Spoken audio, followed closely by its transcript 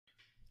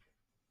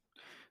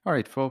All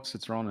right, folks,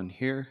 it's Ronan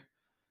here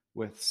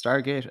with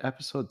Stargate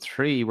episode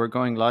 3. We're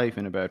going live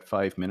in about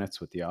 5 minutes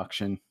with the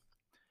auction.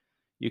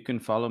 You can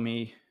follow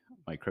me.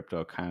 My crypto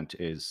account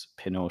is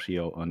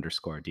Pinotio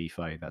underscore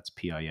DeFi. That's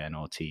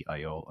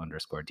PINOTIO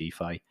underscore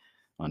DeFi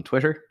on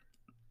Twitter.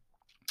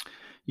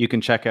 You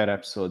can check out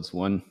episodes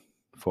 1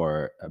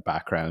 for a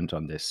background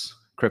on this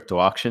crypto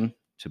auction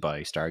to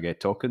buy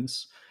Stargate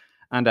tokens,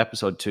 and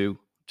episode 2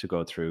 to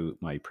go through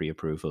my pre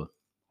approval,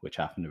 which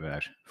happened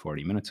about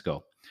 40 minutes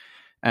ago.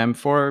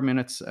 4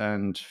 minutes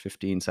and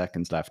 15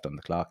 seconds left on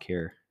the clock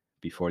here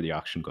before the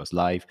auction goes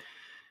live.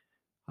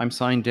 I'm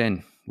signed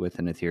in with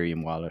an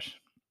Ethereum wallet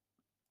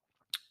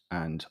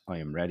and I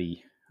am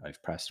ready.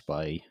 I've pressed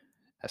buy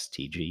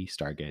STG,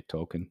 Stargate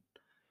token.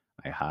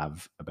 I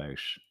have about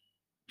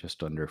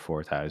just under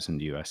 4,000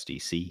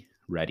 USDC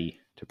ready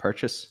to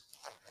purchase.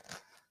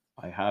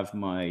 I have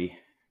my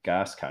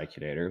gas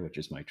calculator, which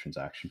is my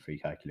transaction fee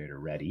calculator,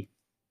 ready.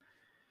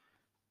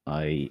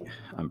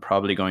 I'm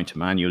probably going to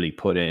manually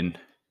put in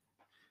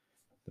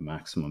the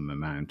maximum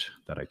amount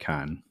that I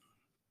can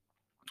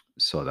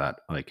so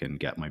that I can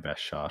get my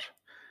best shot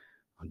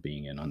on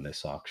being in on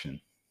this auction.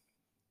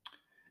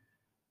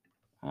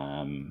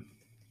 Plan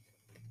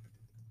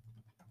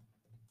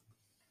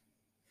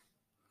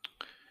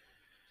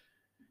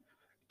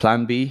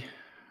B,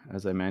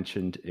 as I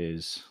mentioned,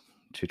 is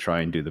to try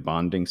and do the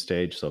bonding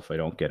stage. So if I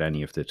don't get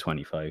any of the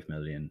 $25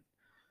 million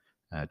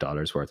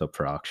worth up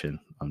for auction,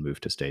 I'll move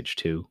to stage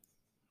 2.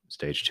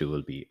 Stage 2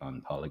 will be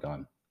on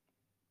Polygon.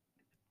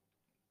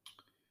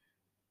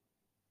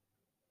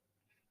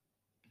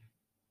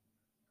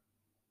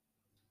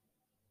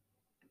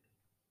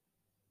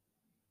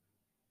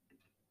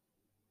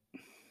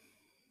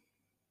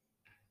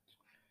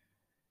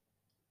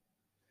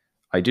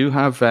 I do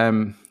have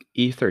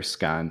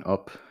Etherscan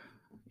up,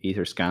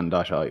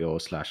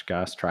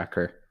 etherscan.io/gas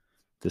tracker.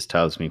 This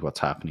tells me what's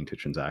happening to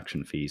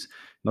transaction fees.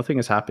 Nothing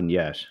has happened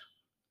yet.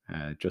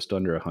 Just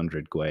under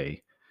 100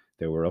 Gwei.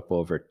 They were up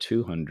over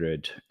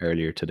 200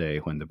 earlier today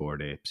when the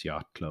Bored Apes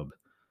Yacht Club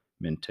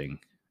minting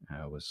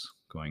was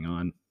going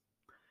on.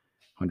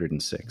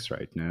 106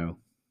 right now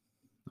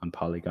on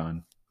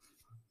Polygon.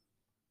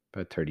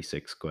 About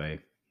 36 Gwei.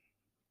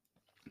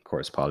 Of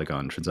course,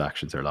 Polygon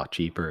transactions are a lot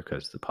cheaper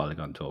because the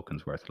Polygon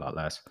token's worth a lot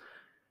less.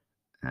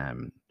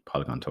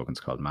 Polygon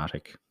token's called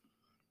Matic.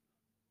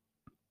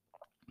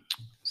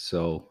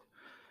 So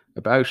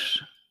about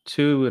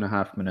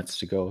 2.5 minutes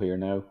to go here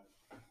now.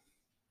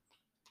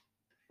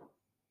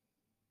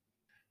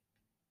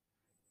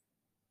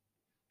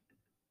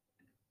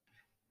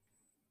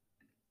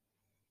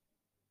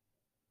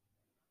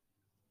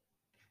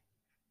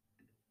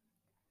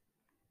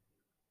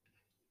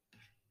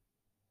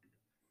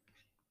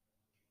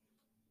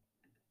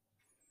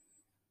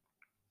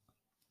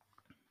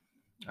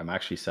 I'm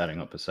actually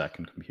setting up a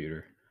second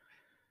computer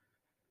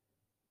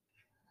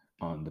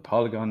on the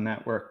Polygon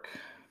network.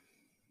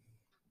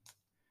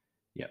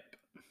 Yep.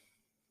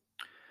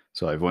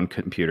 So I have one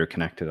computer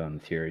connected on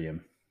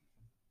Ethereum.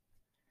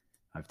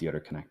 I have the other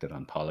connected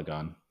on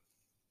Polygon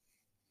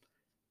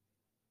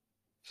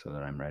so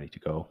that I'm ready to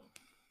go.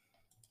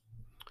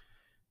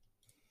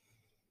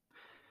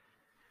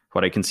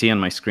 What I can see on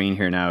my screen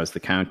here now is the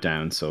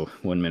countdown. So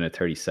 1 minute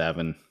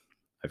 37.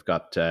 I've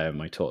got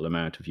my total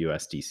amount of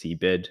USDC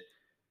bid.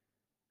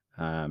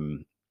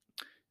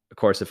 Of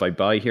course, if I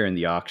buy here in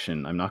the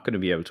auction, I'm not going to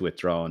be able to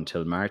withdraw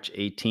until March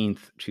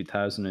 18th,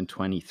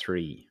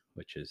 2023,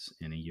 which is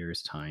in a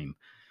year's time.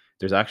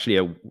 There's actually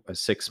a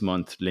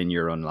 6-month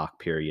linear unlock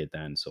period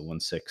then. So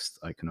 1/6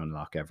 I can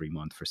unlock every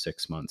month for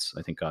 6 months.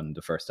 I think on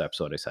the first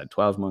episode I said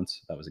 12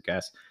 months. That was a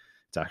guess.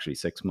 It's actually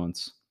 6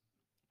 months.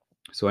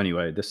 So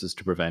anyway, this is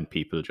to prevent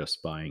people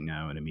just buying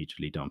now and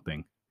immediately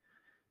dumping.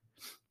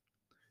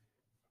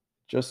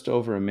 Just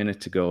over a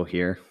minute to go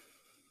here.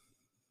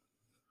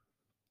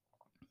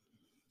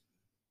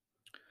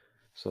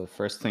 So the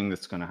first thing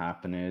that's going to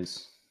happen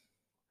is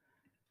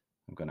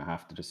I'm going to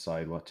have to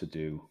decide what to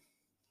do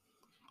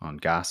on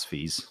gas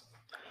fees.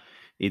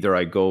 Either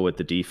I go with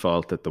the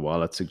default that the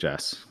wallet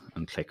suggests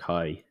and click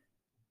high,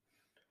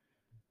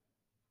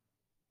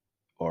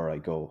 or I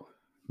go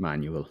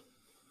manual.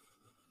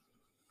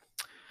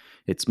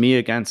 It's me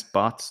against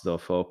bots though,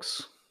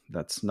 folks.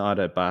 That's not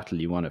a battle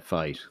you want to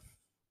fight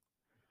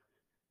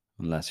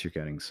unless you're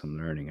getting some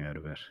learning out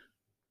of it.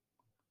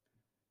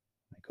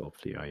 Like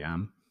hopefully I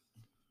am.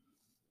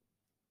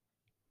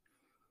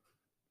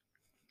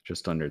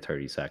 Just under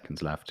 30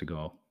 seconds left to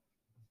go.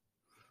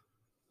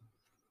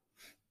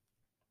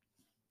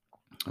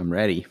 I'm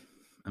ready.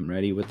 I'm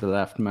ready with the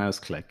left mouse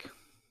click.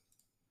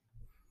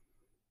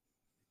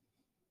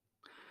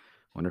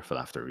 Wonder if I'll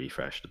have to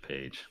refresh the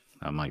page.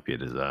 That might be a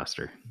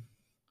disaster.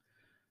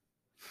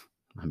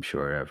 I'm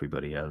sure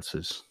everybody else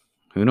is.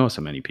 Who knows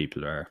how many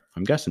people there are?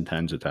 I'm guessing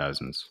tens of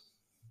thousands.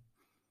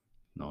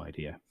 No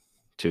idea.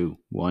 2,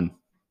 1.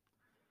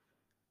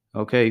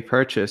 Okay,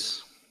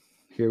 purchase.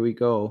 Here we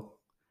go.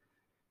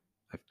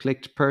 I've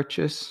clicked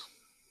purchase.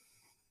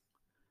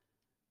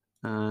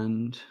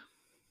 And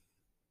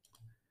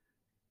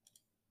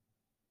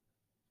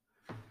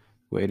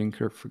Waiting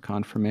for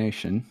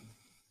confirmation.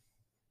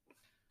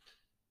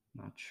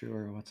 Not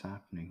sure what's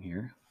happening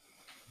here.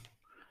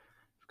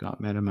 I've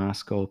got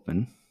MetaMask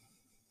open.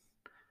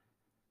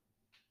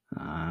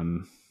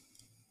 I'm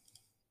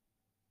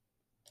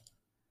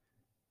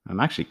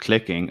actually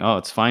clicking. Oh,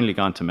 it's finally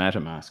gone to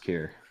MetaMask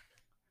here.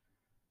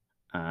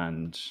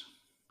 And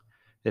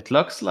it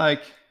looks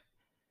like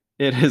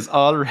it is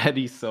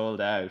already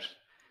sold out.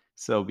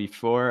 So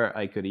before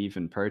I could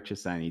even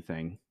purchase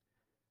anything,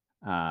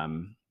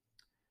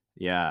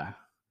 yeah.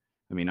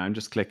 I mean, I'm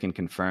just clicking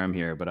confirm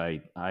here, but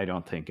I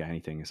don't think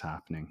anything is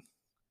happening.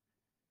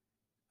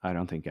 I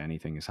don't think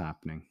anything is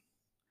happening.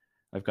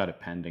 I've got a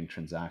pending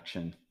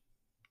transaction.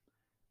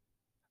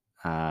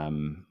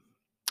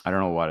 I don't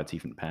know what it's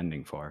even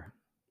pending for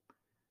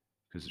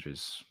because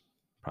there's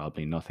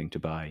probably nothing to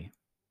buy.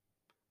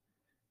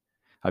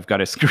 I've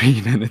got a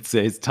screen and it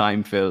says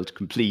time filled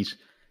complete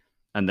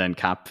and then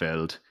cap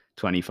filled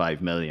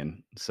 25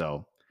 million.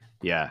 So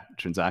yeah,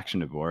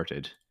 transaction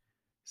aborted.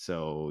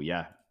 So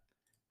yeah,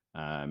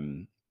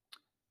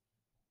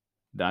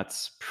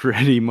 that's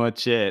pretty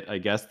much it. I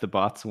guess the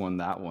bots won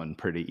that one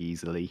pretty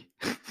easily.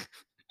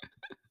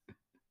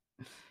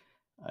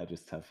 I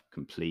just have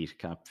complete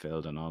cap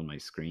filled on all my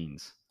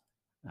screens.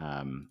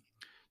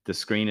 The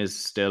screen is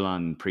still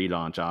on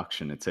pre-launch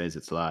auction. It says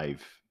it's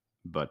live,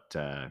 but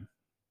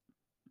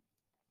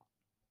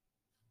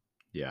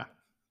yeah,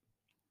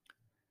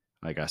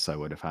 I guess I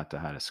would have had to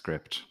had a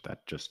script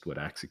that just would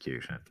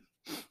execute it.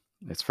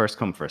 It's first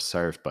come first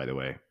served, by the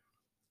way.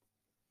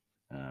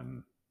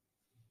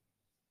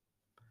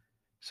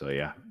 So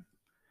yeah,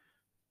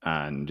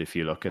 and if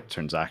you look at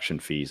transaction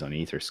fees on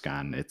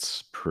Etherscan,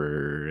 it's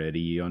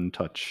pretty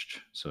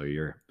untouched. So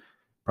you're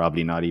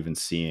probably not even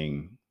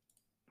seeing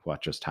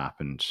what just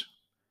happened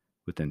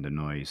within the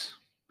noise.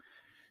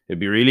 It'd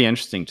be really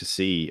interesting to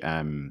see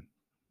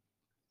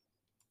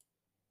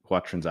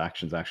what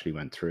transactions actually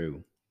went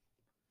through,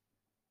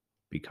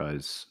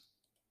 because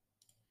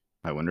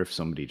I wonder if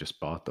somebody just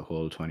bought the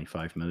whole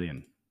 25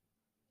 million.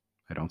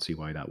 I don't see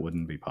why that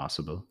wouldn't be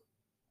possible.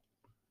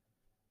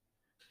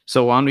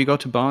 So on we go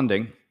to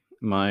bonding.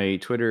 My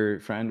Twitter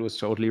friend was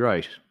totally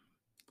right.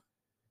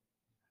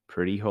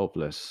 Pretty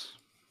hopeless.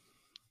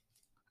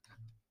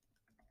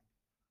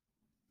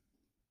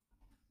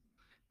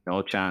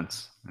 No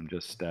chance. I'm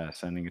just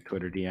sending a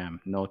Twitter DM.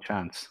 No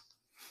chance.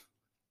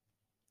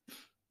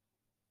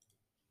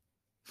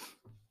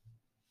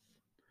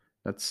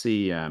 Let's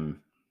see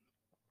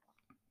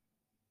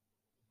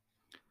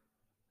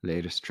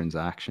latest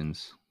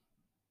transactions.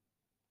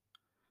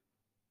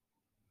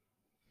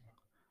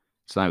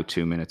 It's now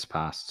 2 minutes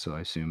past, so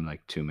I assume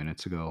like 2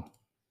 minutes ago,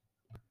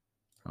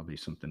 probably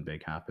something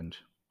big happened.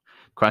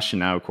 Question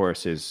now, of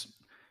course, is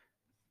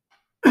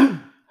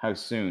how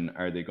soon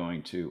are they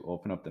going to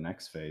open up the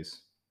next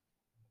phase?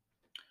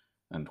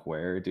 And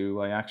where do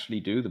I actually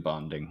do the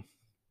bonding?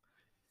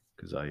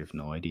 Because I have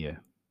no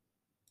idea.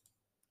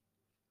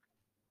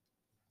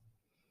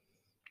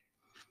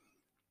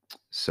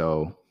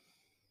 So,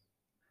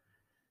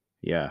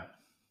 yeah.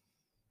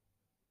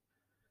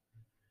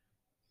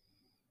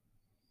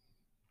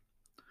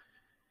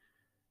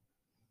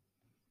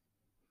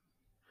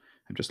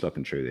 I'm just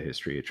looking through the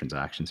history of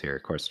transactions here.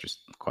 Of course, there's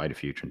quite a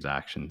few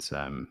transactions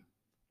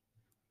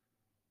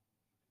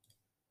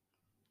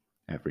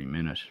every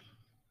minute.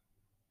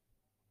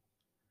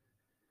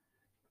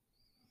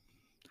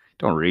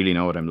 Don't really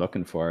know what I'm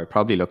looking for.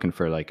 Probably looking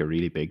for like a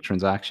really big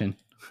transaction.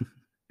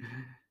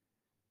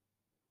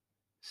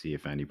 See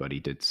if anybody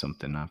did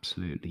something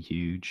absolutely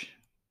huge.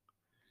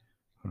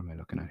 What am I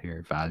looking at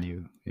here?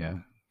 Value. Yeah,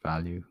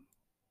 value.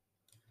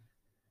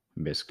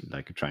 I'm basically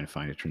like trying to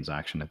find a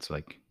transaction that's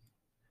like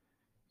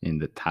in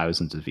the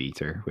thousands of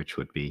Ether, which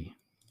would be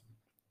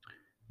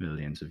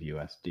millions of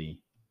USD.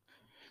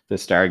 The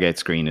Stargate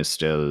screen is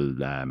still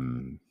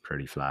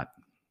pretty flat.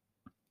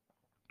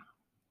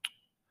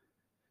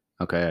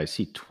 Okay, I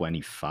see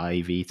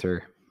 25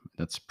 Ether.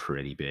 That's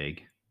pretty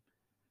big.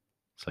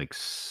 It's like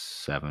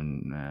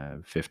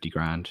 50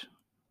 grand,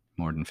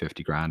 more than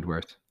 50 grand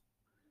worth.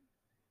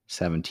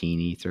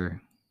 17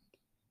 Ether.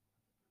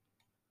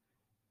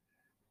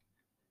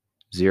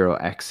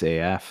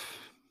 0xAF.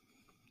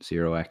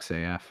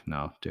 0xAF.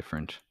 No,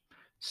 different.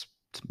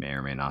 It may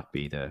or may not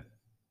be the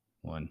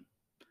one.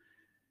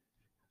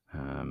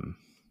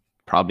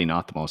 Probably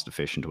not the most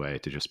efficient way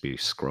to just be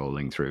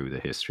scrolling through the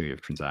history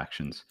of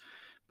transactions,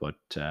 but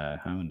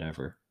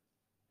however,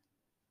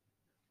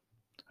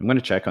 I'm going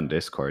to check on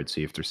Discord,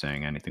 see if they're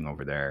saying anything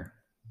over there.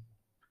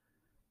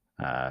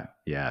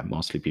 Yeah,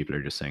 mostly people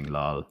are just saying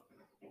lol.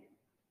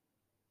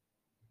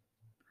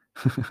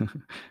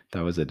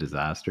 That was a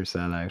disaster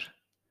sellout.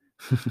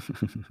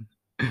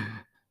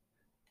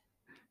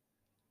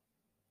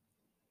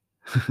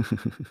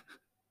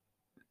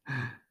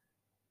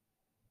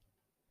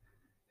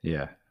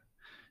 Yeah.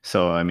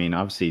 So, I mean,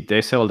 obviously,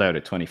 they sold out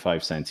at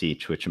 25 cents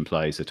each, which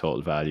implies a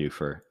total value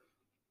for.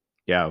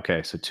 Yeah,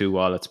 okay. So, two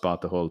wallets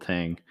bought the whole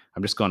thing.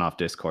 I'm just going off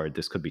Discord.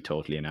 This could be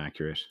totally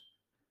inaccurate.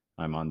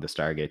 I'm on the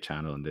Stargate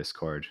channel in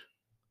Discord.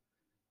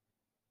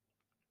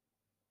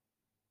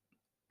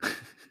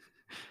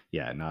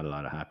 Yeah, not a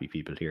lot of happy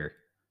people here.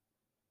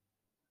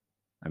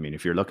 I mean,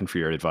 if you're looking for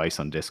your advice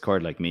on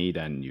Discord like me,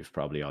 then you've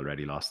probably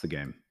already lost the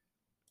game.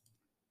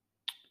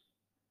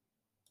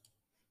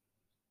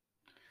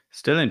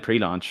 Still in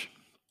pre-launch.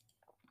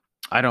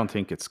 I don't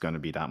think it's going to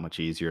be that much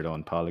easier though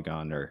on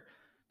Polygon or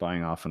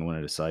buying off on one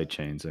of the side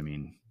chains. I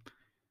mean, you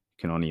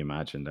can only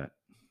imagine that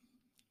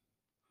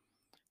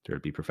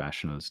there'll be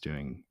professionals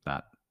doing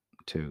that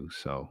too.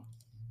 So,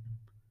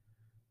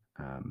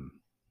 um,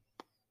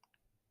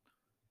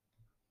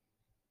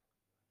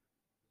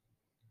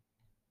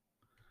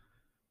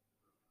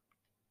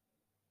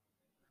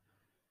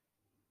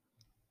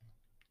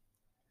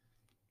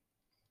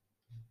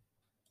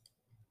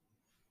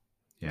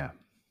 yeah,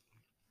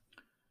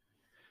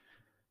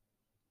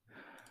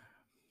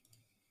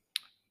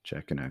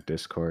 checking out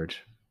Discord.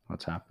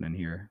 What's happening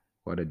here?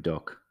 What a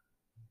duck.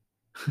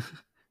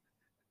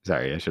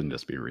 Sorry, I shouldn't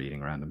just be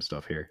reading random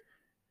stuff here.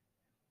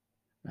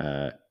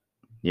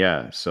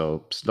 Yeah,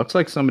 so looks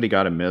like somebody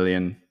got 1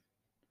 million.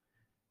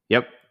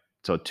 Yep.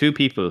 So two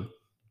people.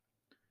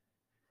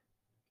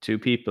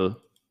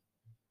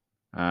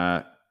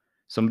 Uh,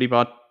 somebody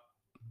bought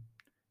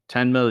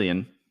 10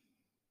 million.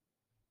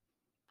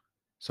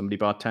 Somebody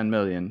bought 10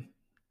 million,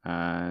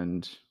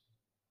 and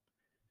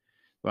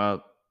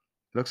well,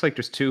 looks like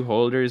there's two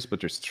holders,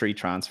 but there's three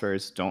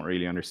transfers. Don't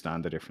really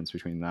understand the difference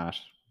between that.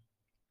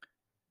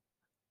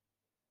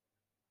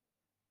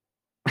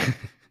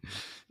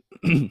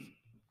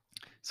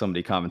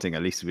 Somebody commenting,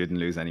 at least we didn't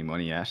lose any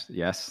money yet.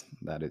 Yes,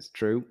 that is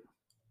true.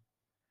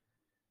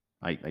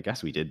 I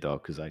guess we did though,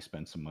 because I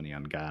spent some money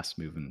on gas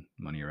moving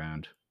money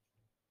around.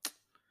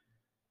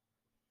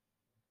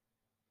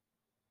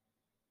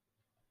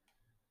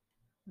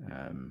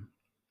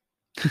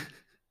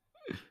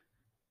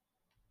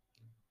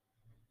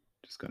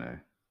 Just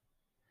gonna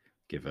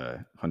give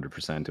a 100%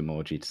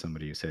 emoji to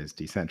somebody who says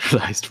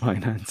decentralized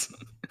finance.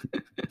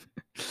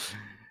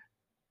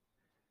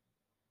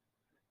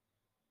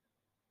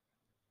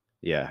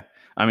 Yeah,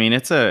 I mean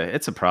it's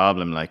a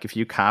problem. Like if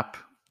you cap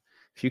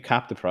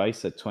the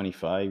price at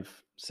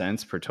 25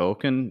 cents per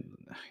token,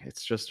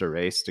 it's just a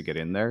race to get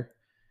in there.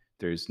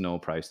 There's no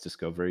price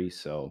discovery,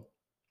 so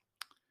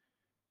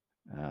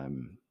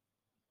um,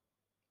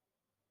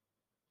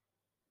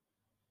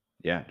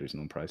 yeah, there's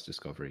no price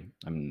discovery.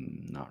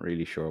 I'm not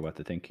really sure what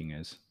the thinking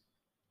is.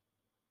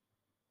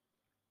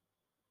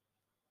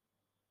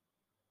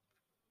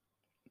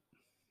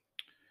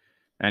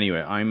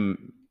 Anyway,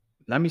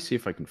 let me see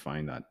if I can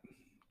find that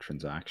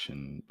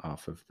transaction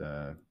off of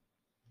the.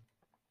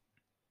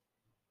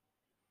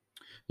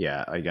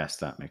 Yeah, I guess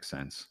that makes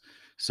sense.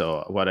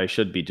 So what I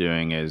should be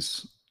doing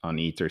is on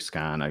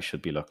Etherscan, I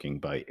should be looking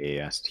by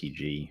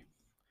ASTG,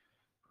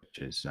 which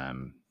is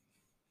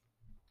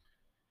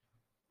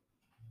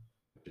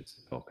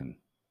token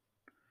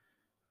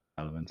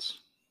elements,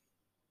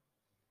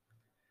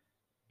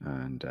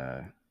 and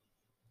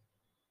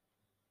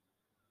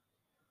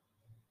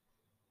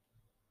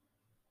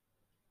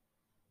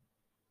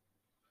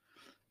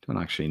don't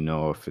actually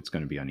know if it's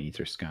going to be on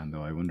Etherscan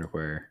though. I wonder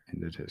where in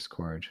the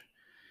Discord.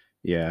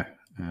 Yeah,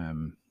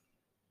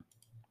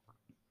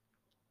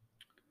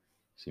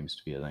 seems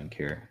to be a link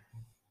here.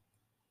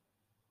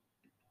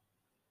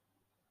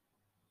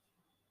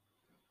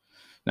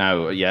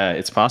 Now, yeah,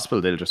 it's possible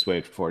they'll just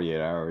wait for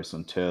 48 hours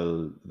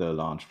until the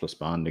launch plus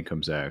bonding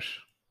comes out.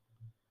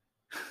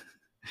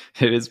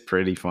 It is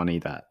pretty funny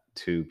that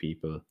two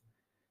people.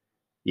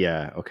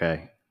 Yeah,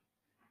 okay.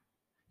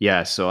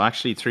 Yeah, so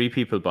actually three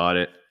people bought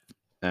it.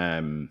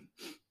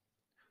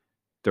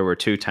 There were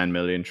two 10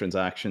 million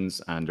transactions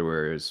and there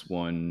was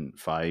one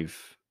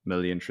 5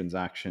 million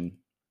transaction.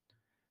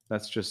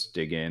 Let's just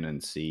dig in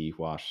and see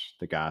what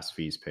the gas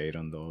fees paid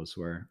on those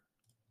were.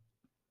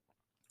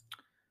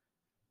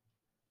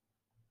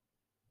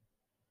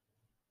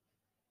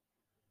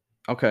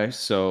 Okay,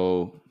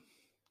 so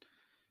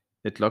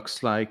it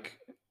looks like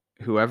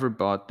whoever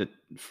bought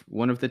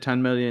one of the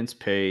 10 millions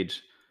paid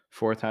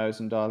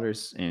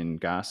 $4,000 in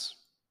gas.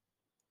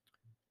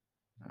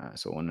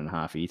 So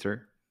 1.5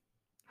 ether,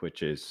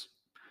 which is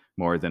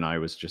more than I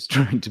was just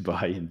trying to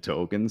buy in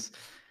tokens.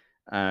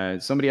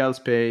 Somebody else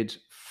paid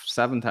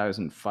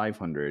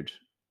 7,500.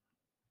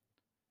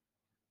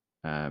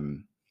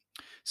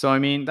 So I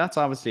mean, that's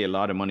obviously a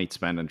lot of money to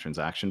spend on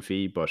transaction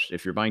fee, but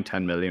if you're buying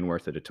 10 million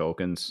worth of the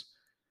tokens,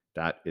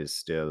 that is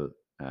still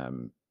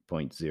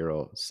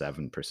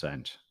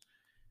 0.07%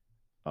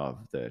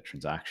 of the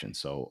transaction.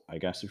 So I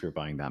guess if you're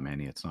buying that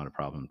many, it's not a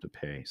problem to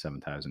pay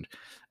 7,000.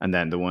 And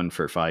then the one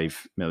for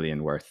 5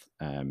 million worth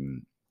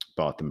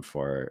bought them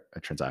for a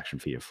transaction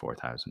fee of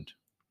 4,000.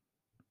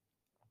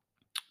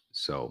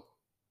 So,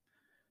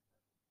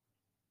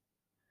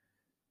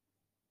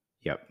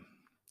 yep.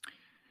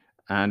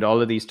 And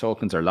all of these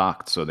tokens are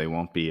locked, so they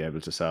won't be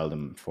able to sell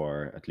them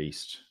for at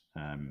least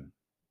a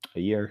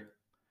year.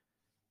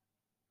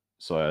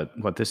 So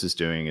what this is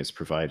doing is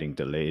providing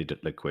delayed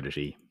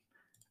liquidity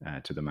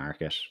to the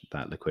market.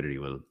 That liquidity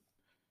will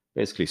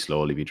basically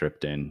slowly be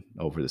dripped in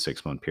over the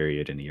 6-month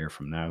period in a year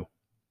from now,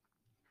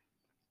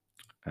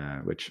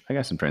 which I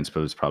guess in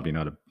principle is probably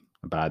not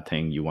a bad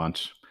thing. You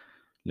want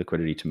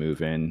liquidity to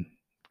move in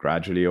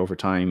gradually over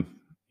time.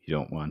 You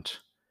don't want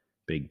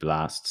big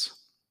blasts.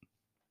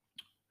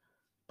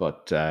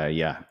 But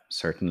yeah,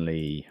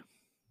 certainly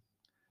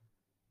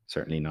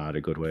not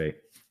a good way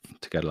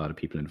to get a lot of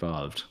people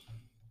involved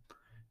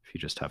if you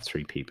just have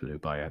 3 people who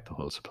buy out the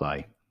whole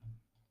supply.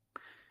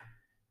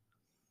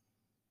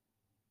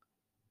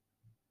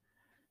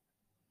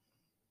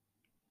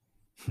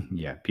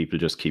 Yeah, people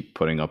just keep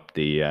putting up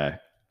the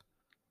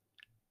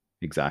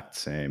exact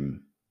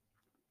same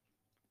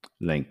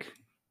link.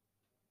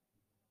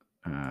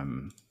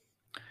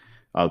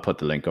 I'll put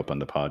the link up on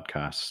the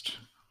podcast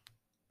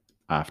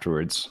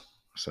afterwards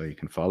so you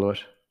can follow it.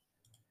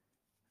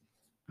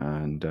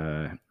 And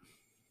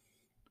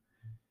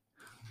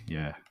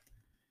yeah,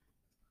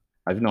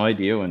 I have no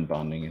idea when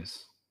bonding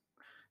is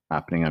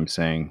happening, I'm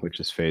saying, which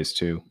is phase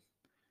 2.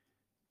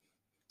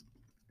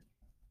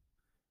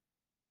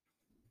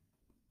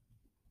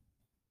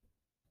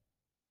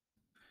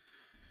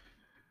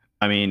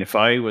 I mean, if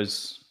I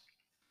was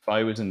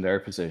in their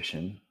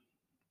position,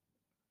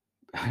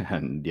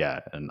 and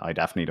yeah, and I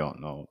definitely don't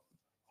know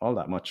all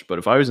that much, but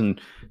if I was in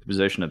the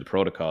position of the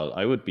protocol,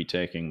 I would be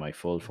taking my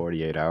full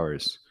 48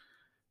 hours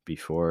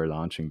before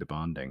launching the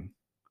bonding.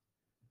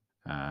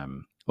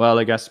 Well,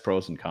 I guess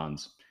pros and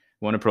cons.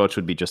 One approach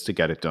would be just to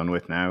get it done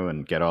with now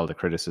and get all the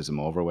criticism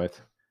over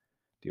with.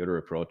 The other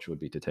approach would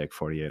be to take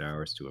 48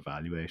 hours to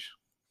evaluate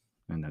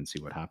and then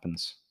see what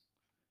happens.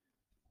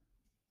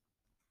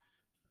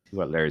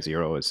 What Layer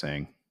Zero is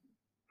saying.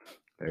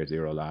 Layer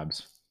Zero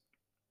Labs.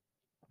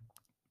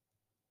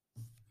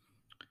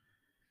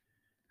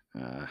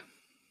 Uh,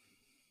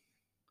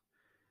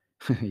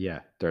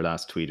 yeah, their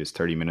last tweet is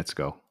 30 minutes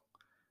ago,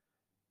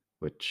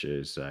 which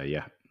is,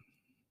 yeah.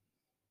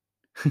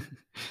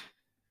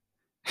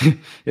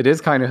 It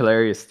is kind of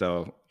hilarious,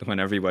 though, when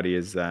everybody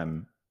is,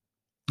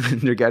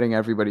 they're getting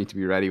everybody to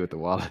be ready with the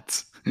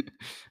wallets.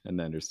 And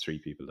then there's 3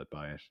 people that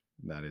buy it.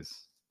 That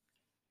is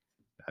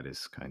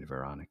kind of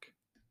ironic.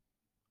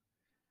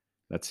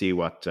 Let's see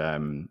what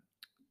OX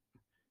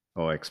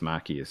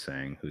Maki is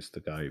saying, who's the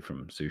guy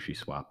from Sushi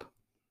Swap.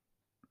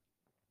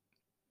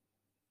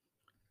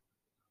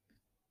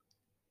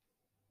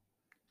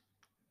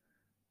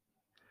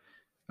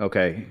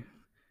 Okay,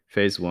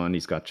 phase 1,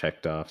 he's got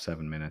checked off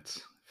 7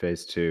 minutes.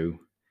 Phase 2,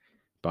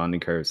 bonding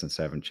curves and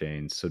 7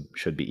 chains, so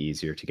should be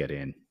easier to get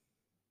in.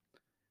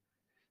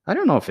 I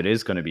don't know if it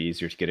is going to be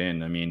easier to get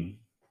in. I mean,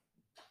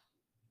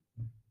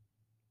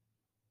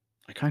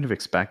 I kind of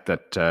expect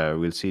that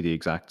we'll see the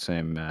exact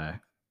same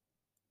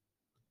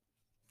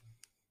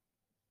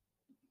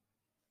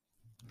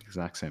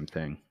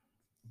thing.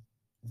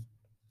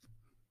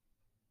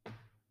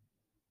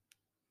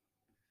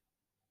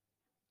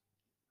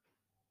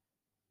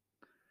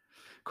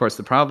 Of course,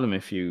 the problem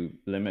if you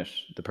limit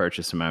the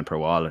purchase amount per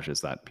wallet is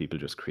that people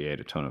just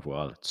create a ton of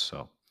wallets.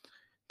 So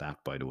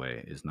that, by the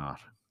way, is not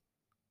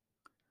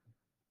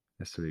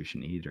a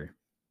solution either.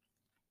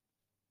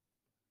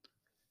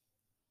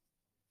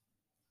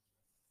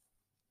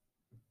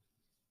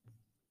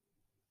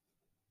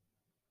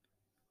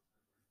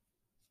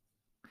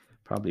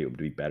 Probably it would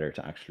be better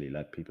to actually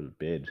let people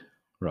bid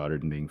rather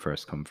than being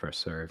first come,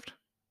 first served.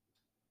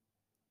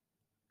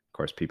 Of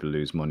course, people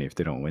lose money if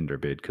they don't win their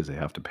bid because they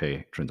have to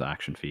pay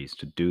transaction fees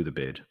to do the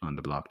bid on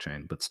the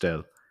blockchain. But still,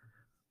 a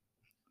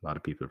lot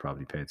of people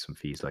probably paid some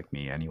fees like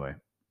me anyway.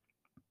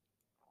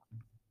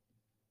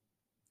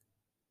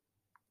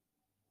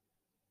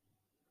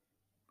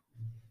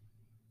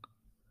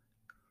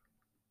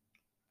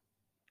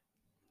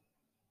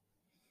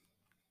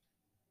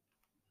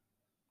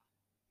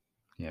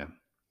 Yeah.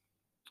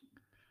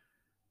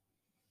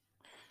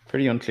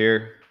 Pretty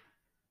unclear.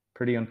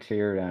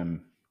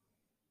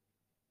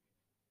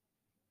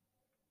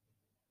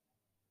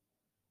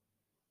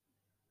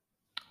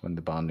 When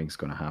the bonding's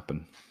going to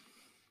happen.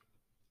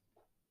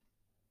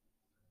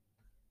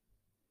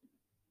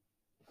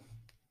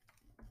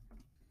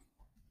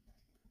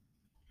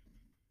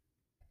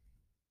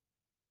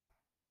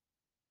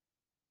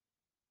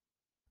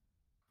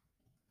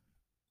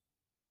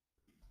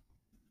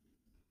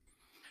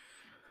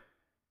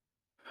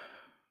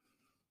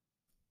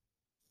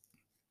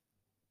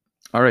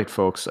 All right,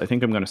 folks. I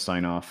think I'm going to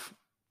sign off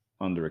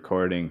on the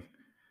recording.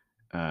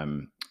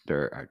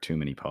 There are too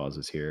many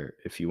pauses here.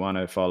 If you want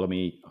to follow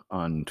me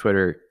on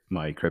Twitter,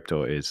 my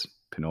crypto is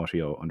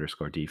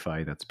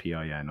Pinotio_DeFi. That's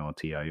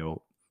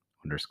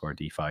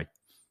PINOTIO_DeFi.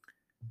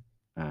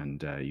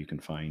 And you can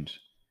find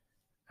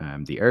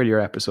the earlier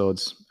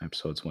episodes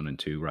 1 and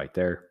 2, right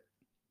there.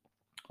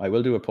 I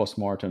will do a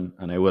post-mortem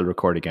and I will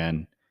record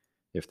again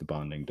if the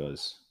bonding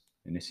does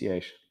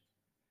initiate.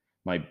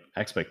 My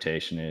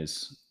expectation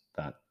is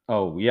that,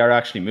 we are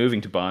actually moving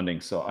to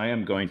bonding. So I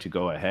am going to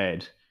go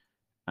ahead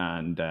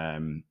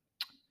and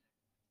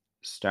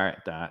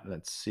start that.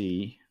 Let's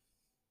see.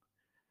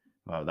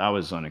 Wow, that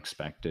was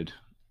unexpected.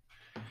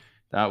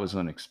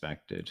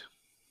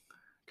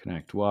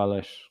 Connect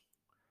wallet.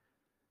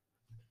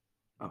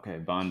 Okay,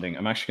 bonding.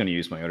 I'm actually going to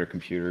use my other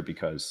computer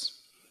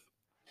because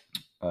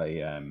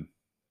I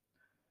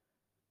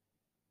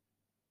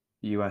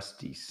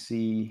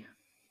USDC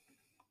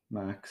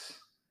max,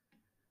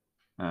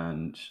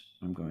 and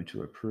I'm going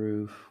to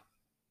approve.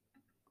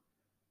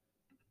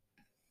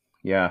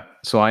 Yeah,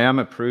 so I am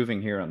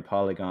approving here on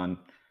Polygon,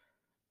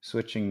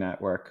 switching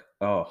network.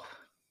 Oh,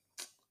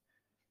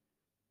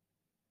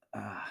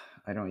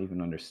 I don't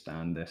even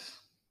understand this.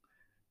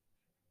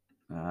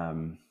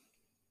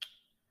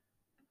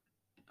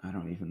 I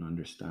don't even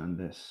understand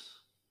this.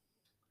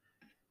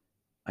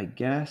 I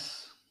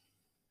guess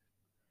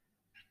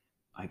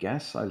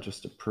I'll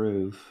just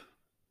approve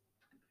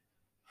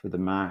for the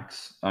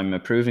max. I'm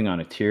approving on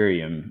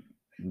Ethereum.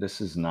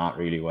 This is not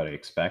really what I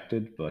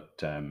expected,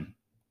 but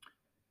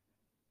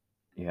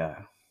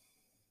yeah.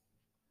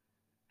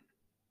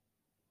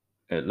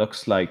 It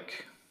looks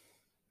like,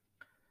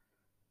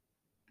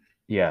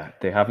 yeah,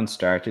 they haven't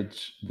started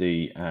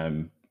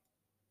the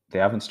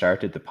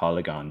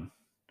Polygon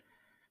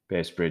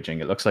based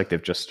bridging. It looks like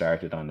they've just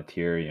started on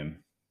Ethereum.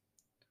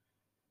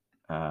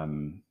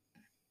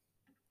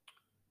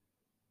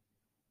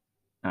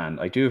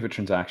 And I do have a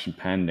transaction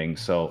pending.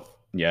 So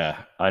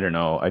yeah, I don't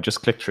know. I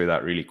just clicked through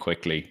that really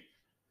quickly.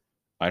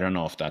 I don't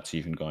know if that's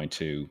even going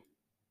to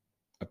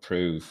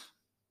approve.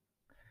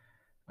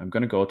 I'm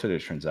going to go to the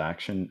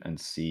transaction and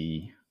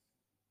see.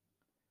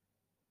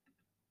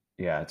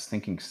 Yeah, it's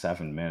thinking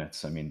 7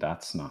 minutes. I mean,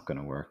 that's not going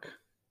to work.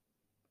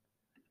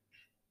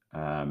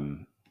 I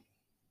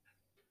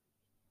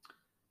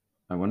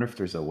wonder if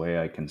there's a way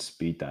I can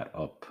speed that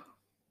up.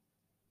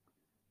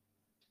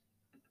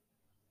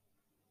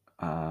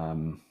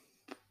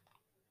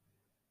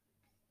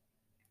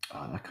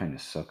 Oh, that kind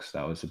of sucks.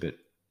 That was a bit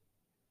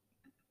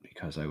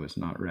because I was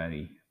not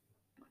ready.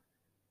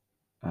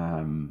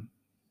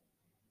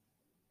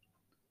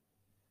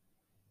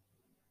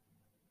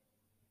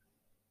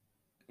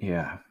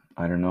 Yeah,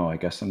 I don't know. I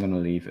guess I'm going to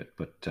leave it,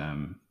 but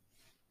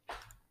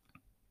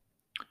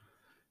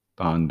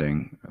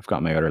bonding. I've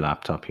got my other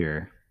laptop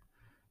here.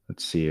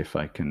 Let's see if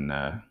I can.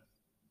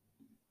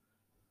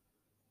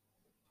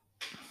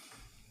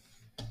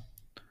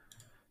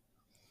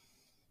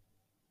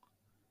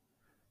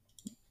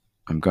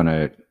 I'm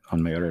gonna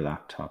on my other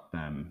laptop.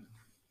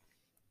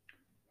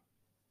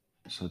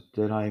 So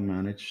did I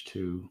manage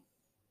to?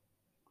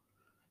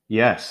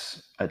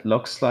 Yes, it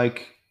looks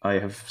like I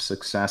have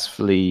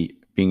successfully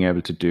been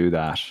able to do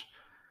that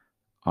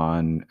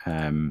on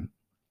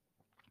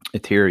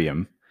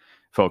Ethereum.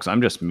 Folks,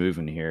 I'm just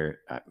moving here.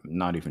 I'm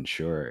not even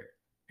sure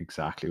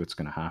exactly what's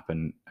going to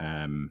happen.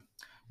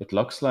 It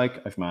looks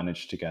like I've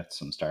managed to get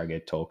some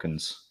Stargate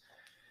tokens.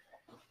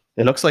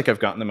 It looks like I've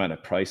gotten them at a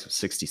price of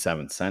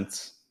 67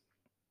 cents.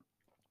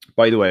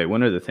 By the way,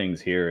 one of the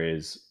things here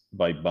is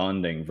by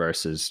bonding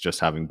versus just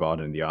having bought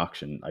in the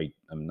auction,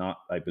 I'm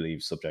not, I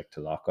believe, subject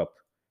to lockup,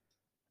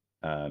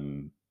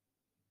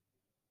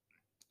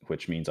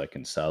 which means I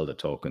can sell the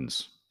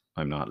tokens.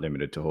 I'm not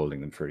limited to holding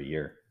them for a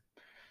year.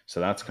 So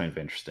that's kind of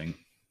interesting.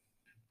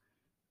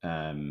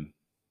 A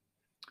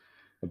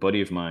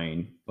buddy of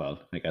mine,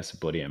 well, I guess a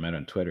buddy I met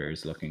on Twitter,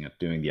 is looking at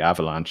doing the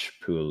Avalanche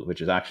pool,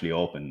 which is actually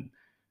open.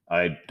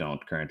 I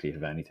don't currently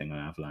have anything on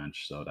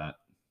Avalanche, so that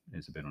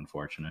is a bit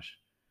unfortunate.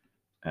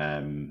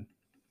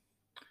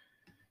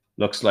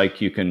 Looks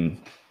like you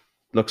can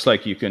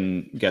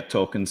get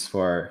tokens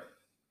for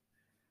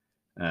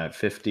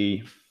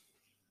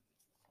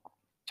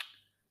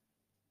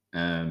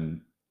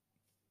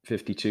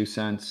 52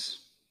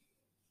 cents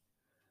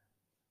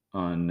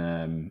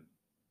on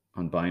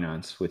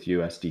Binance with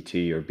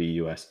USDT or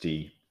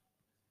BUSD.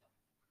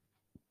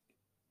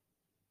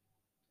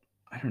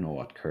 I don't know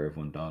what curve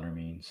 $1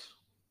 means.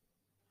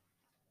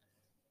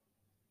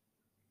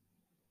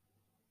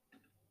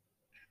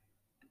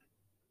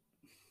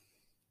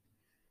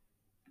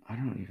 I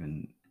don't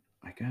even,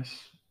 I guess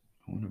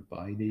I want to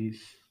buy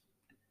these.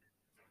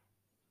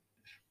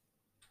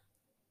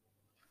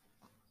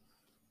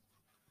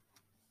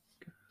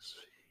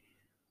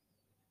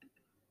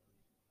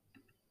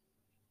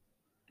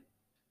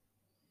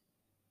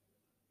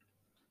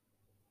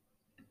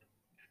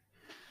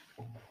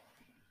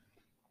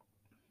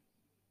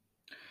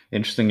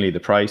 Interestingly, the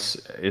price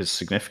is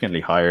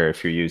significantly higher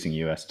if you're using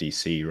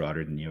USDC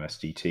rather than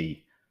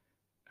USDT.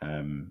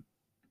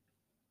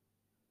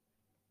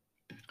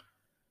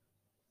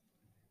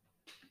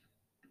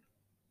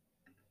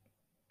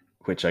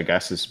 Which I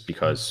guess is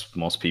because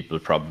most people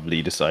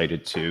probably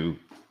decided to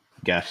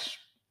get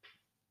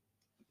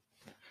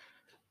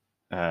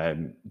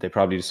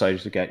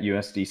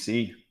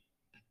USDC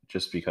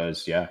just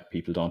because, yeah,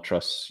 people don't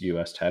trust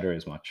US Tether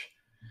as much.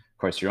 Of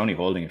course, you're only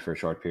holding it for a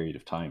short period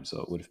of time,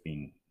 so it would have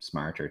been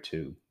smarter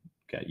to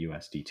get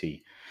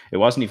USDT. It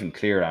wasn't even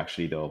clear,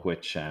 actually, though,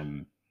 which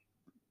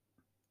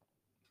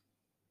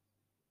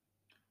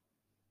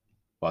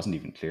wasn't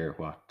even clear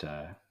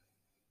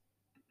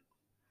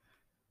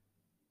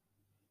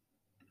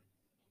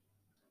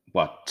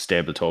what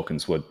stable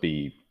tokens would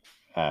be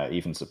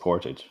even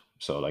supported.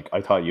 So, like,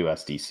 I thought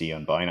USDC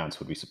on Binance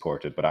would be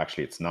supported, but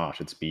actually, it's not.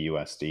 It's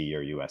BUSD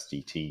or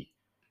USDT.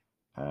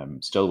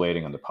 Still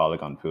waiting on the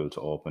Polygon pool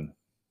to open.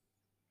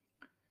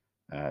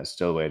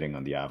 Still waiting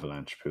on the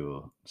Avalanche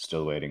pool.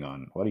 Still waiting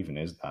on, what even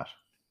is that?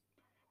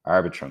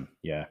 Arbitrum.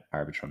 Yeah,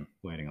 Arbitrum.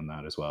 Waiting on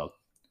that as well.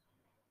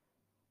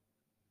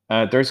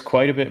 There's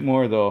quite a bit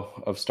more, though,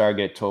 of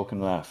Stargate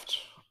token left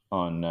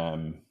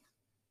on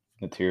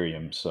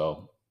Ethereum.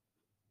 So,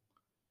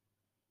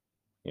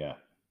 yeah.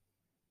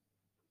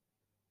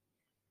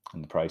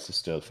 And the price is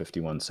still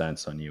 51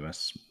 cents on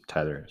US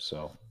Tether.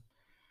 So,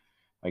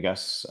 I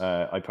guess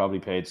I probably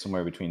paid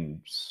somewhere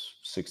between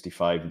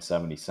 65 and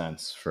 70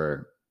 cents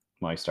for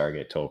my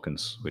Stargate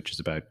tokens, which is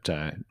about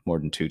more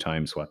than 2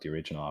 times what the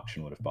original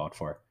auction would have bought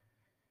for.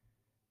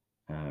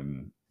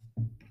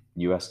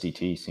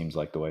 USDT seems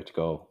like the way to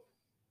go.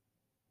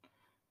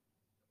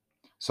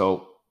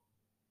 So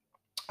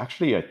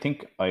actually, I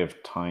think I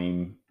have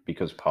time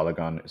because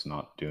Polygon is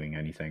not doing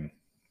anything.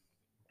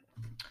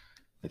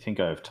 I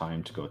think I have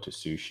time to go to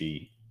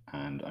Sushi,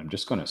 and I'm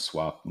just going to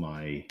swap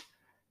my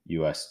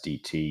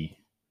USDC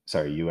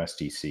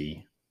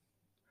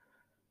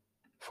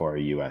for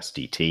a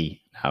USDT.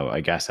 Now,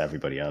 I guess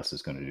everybody else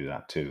is going to do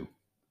that too.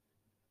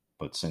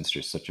 But since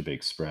there's such a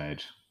big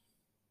spread,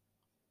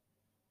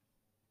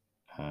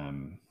 I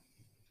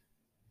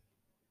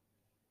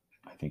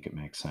think it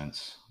makes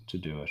sense to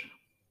do it.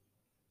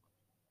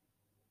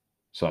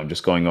 So I'm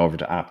just going over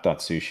to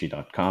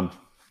app.sushi.com,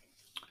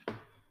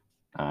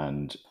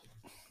 and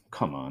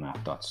come on,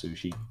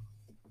 app.sushi.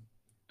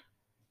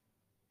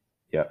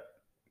 Yep,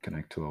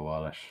 connect to a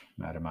wallet,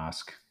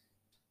 MetaMask.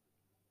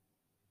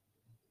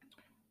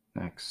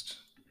 Next,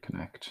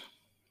 connect.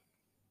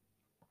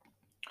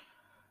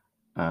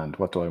 And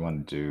what do I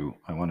want to do?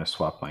 I want to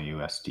swap my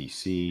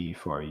USDC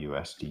for a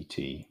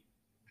USDT.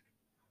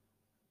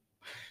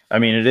 I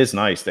mean, it is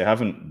nice. They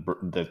haven't,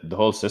 the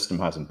whole system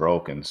hasn't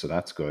broken, so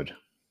that's good.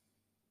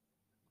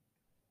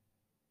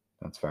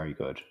 That's very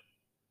good.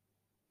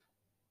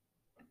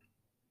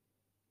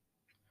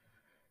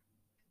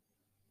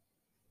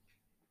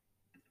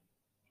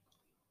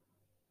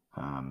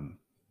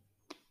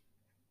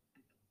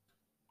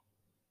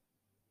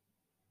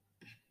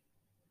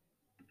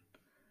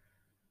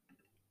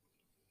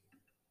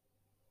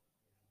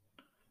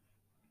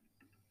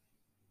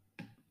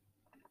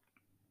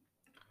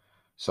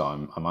 So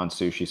I'm on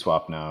Sushi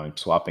Swap now. I'm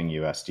swapping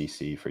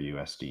USDC for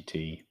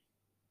USDT.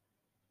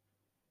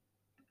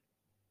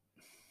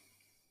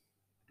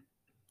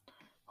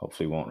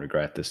 Hopefully won't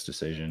regret this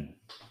decision.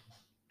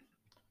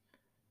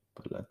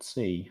 But let's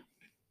see.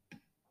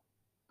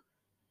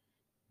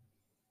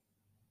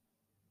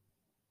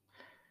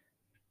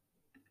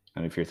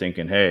 And if you're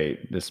thinking, hey,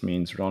 this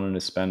means Ronan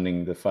is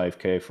spending the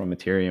 5K from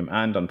Ethereum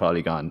and on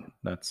Polygon,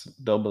 that's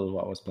double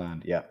what was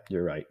planned. Yeah,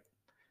 you're right.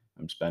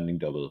 I'm spending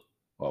double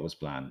what was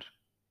planned.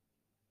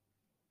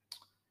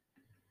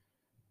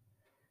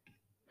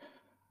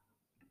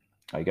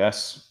 I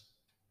guess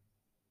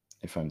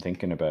if I'm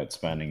thinking about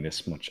spending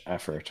this much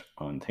effort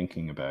on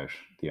thinking about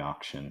the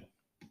auction,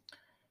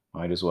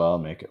 might as well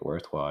make it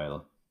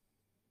worthwhile.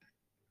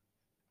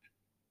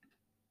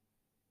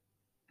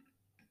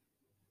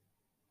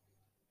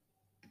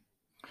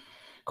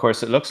 Of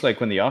course, it looks like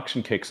when the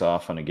auction kicks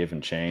off on a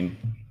given chain,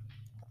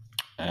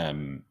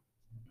 the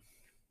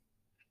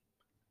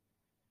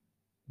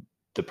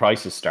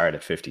prices start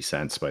at 50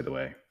 cents, by the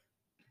way.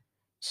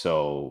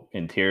 So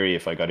in theory,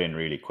 if I got in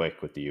really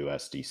quick with the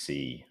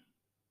USDC,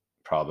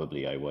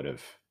 probably I would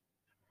have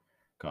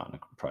gotten a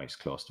price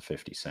close to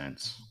 50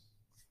 cents.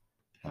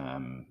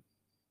 So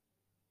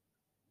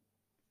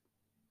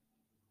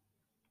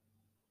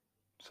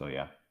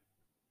yeah.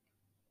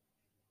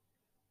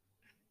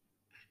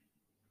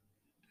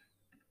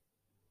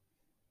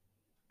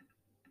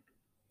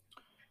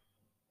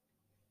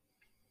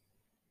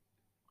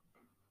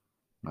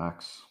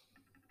 Max,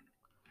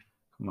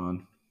 come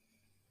on.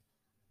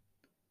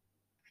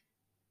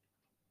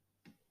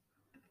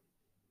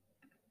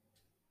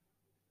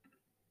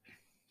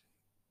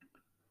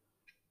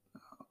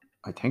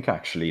 I think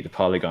actually the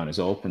Polygon is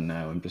open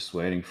now. I'm just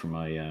waiting for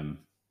my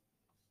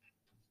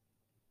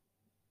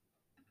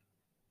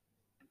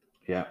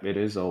yeah, it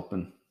is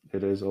open.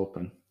 It is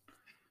open.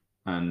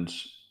 And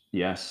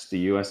yes,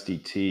 the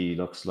USDT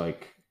looks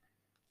like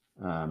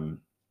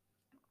I'm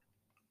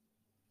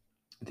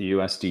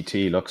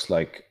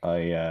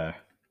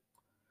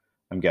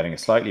getting a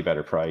slightly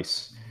better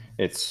price.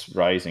 It's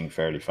rising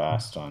fairly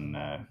fast on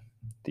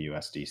the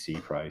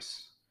USDC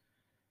price,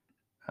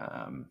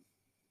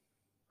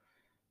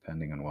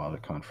 depending on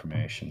wallet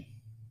confirmation.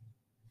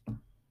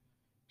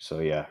 So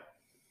yeah,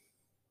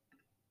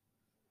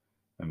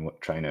 I'm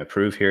trying to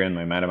approve here in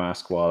my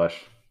MetaMask wallet.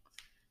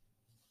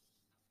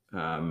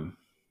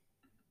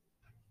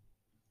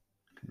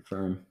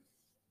 Confirm.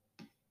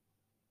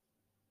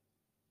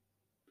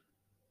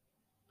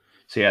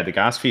 So yeah, the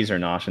gas fees are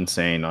not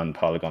insane on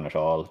Polygon at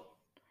all.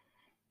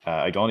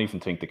 I don't even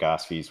think the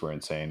gas fees were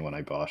insane when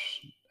I bought.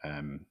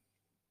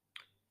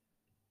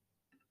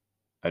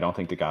 I don't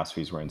think the gas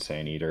fees were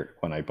insane either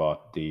when I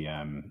bought the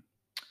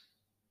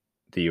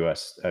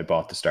US. I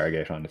bought the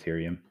Stargate on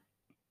Ethereum.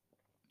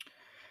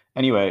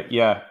 Anyway,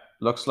 yeah,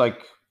 looks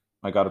like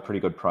I got a pretty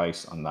good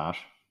price on that.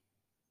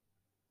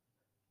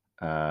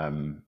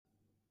 Um,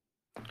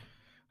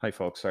 Hi,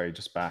 folks. Sorry,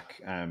 just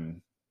back.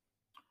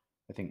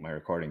 I think my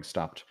recording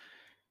stopped.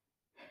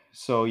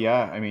 So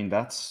yeah, I mean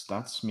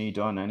that's me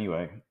done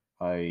anyway.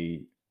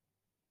 I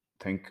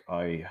think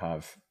I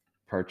have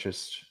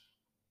purchased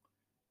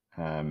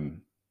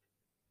um,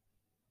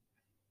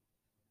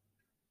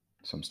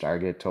 some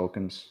Stargate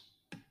tokens.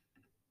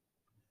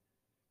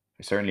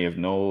 I certainly have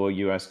no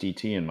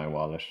USDT in my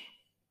wallet,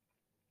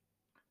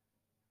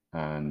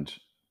 and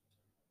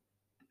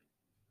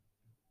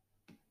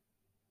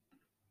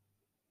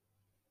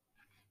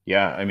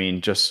yeah, I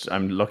mean, just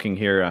I'm looking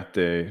here at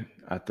the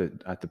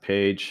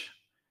page.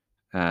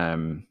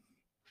 Um,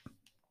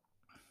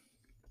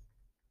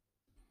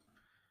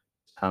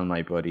 Tell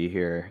my buddy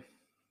here.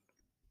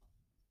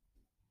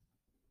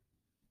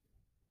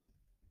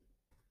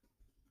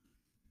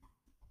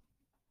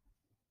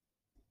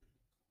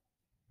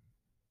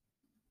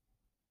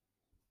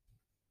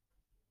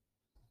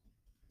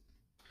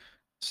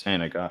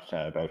 Saying I got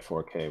about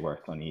 4K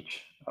worth on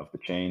each of the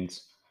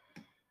chains.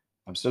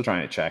 I'm still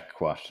trying to check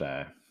what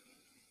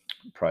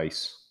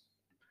price.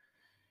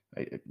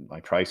 My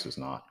price was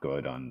not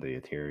good on the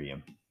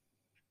Ethereum.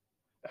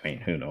 I mean,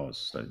 who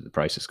knows? The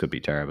prices could be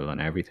terrible on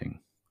everything.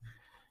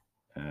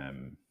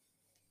 Um,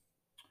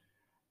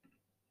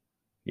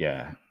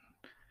 yeah.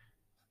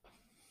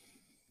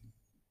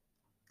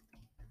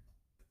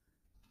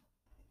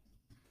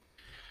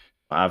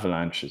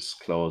 Avalanche is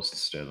closed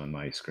still on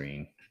my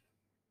screen.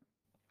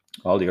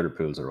 All the other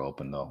pools are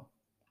open though.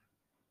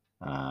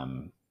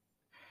 Um,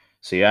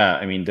 so yeah,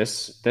 I mean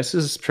this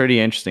is pretty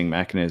interesting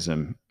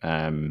mechanism.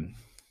 Um,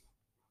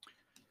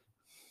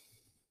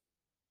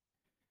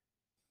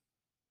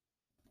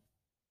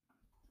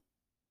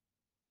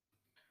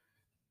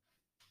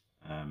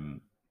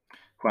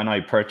 when I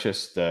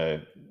purchased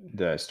the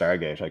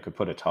Stargate, I could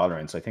put a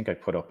tolerance. I think I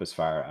put up as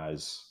far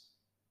as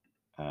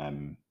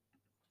um,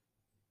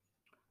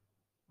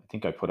 I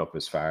think I put up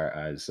as far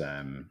as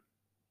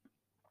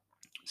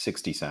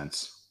 60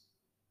 cents,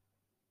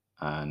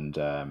 and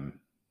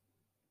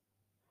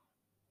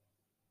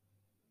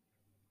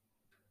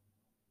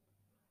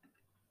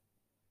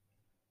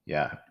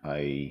yeah,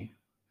 I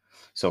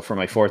so for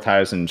my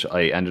 4,000,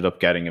 I ended up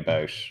getting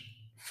about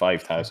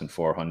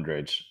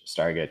 5,400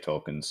 Stargate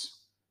tokens.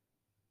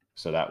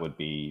 So that would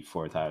be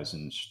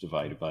 4,000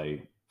 divided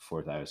by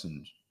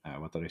 4,000.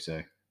 What did I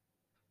say?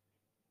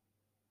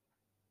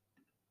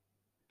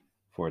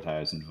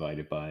 4,000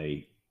 divided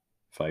by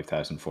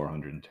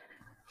 5,400.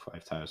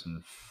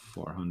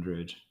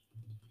 5,400.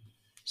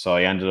 So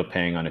I ended up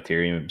paying on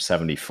Ethereum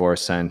 74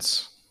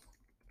 cents.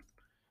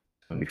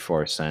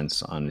 74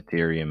 cents on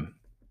Ethereum.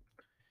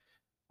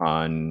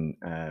 On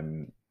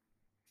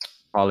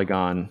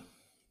Polygon,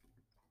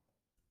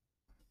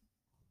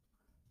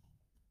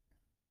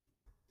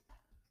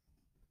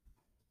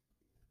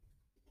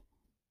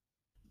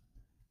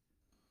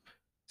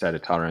 set a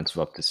tolerance of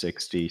up to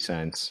 60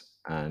 cents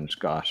and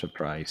got a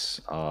price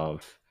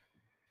of,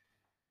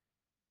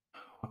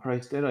 what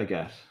price did I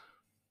get?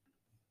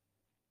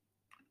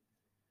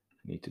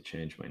 I need to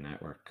change my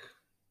network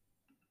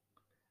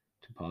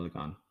to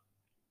Polygon.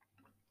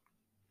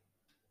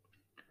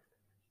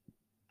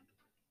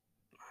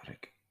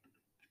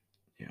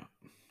 Yeah.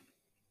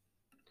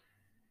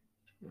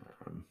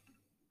 Um,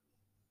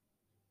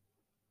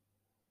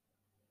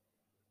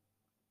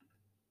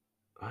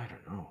 I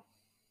don't know.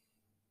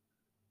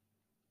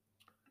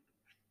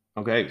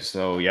 Okay,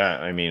 so yeah,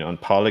 I mean, on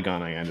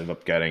Polygon, I ended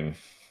up getting,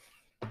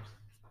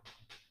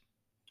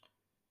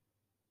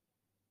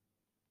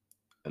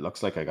 it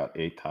looks like I got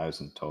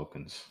 8,000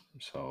 tokens.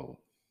 So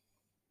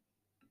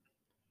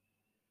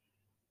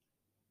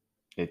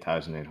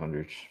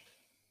 8,800.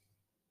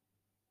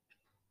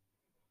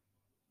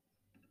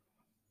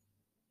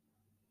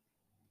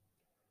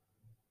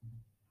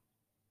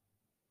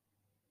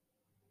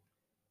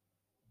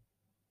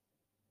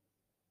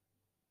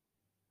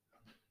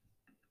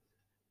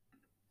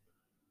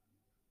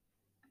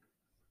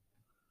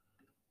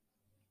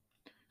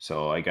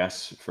 So I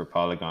guess for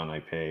Polygon, I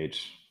paid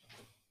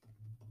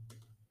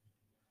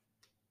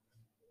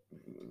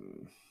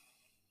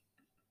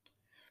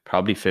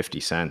probably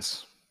 50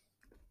 cents.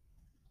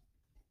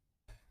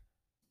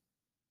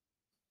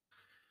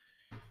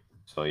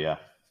 So yeah.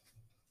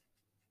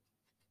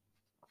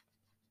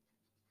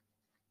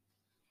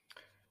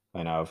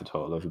 I now have a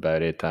total of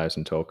about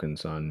 8,000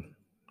 tokens on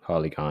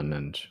Polygon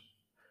and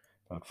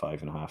about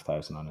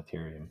 5,500 on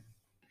Ethereum.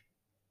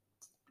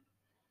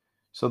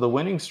 So the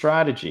winning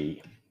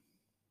strategy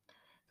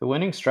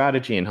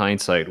in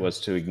hindsight was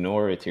to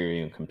ignore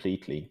Ethereum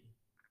completely,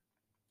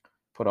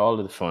 put all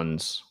of the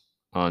funds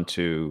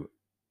onto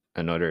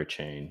another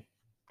chain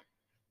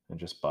and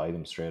just buy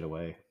them straight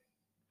away,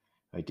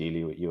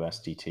 ideally with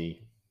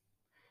USDT.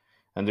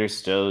 And there's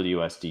still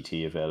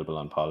USDT available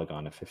on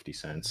Polygon at 50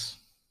 cents.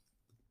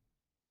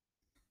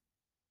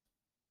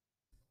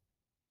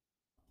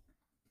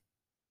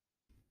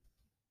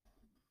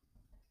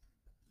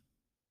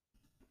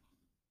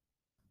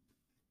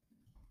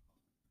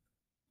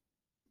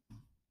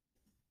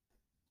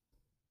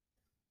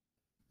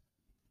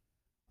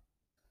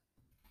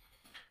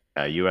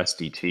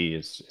 USDT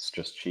is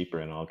just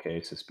cheaper in all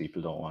cases.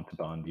 People don't want to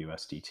bond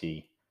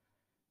USDT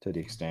to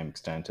the same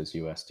extent as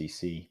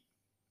USDC.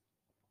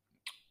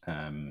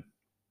 Um,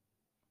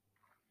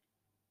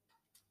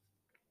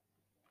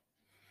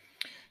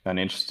 and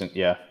interesting,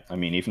 yeah. I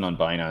mean, even on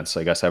Binance,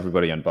 I guess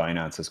everybody on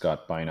Binance has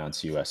got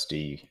Binance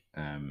USD.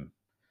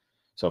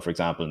 So, for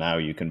example, now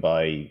you can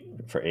buy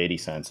for 80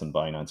 cents on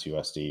Binance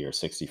USD or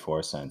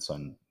 64 cents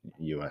on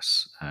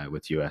US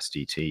with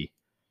USDT.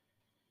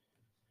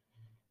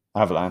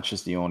 Avalanche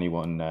is the only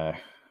one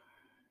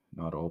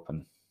not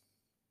open.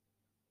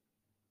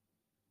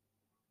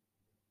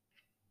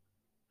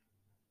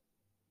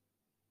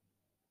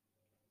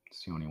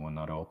 It's the only one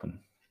not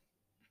open.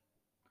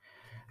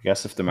 I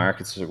guess if the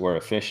markets were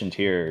efficient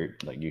here,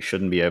 like you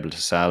shouldn't be able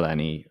to sell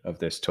any of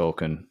this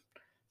token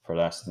for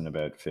less than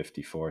about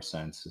 54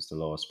 cents is the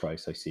lowest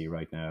price I see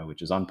right now,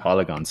 which is on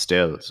Polygon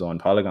still. So on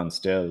Polygon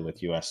still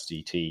with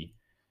USDT,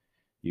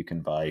 you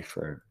can buy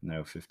for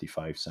now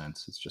 55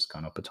 cents. It's just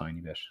gone up a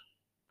tiny bit.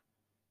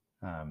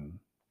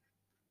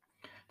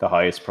 The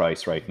highest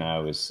price right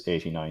now is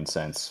 89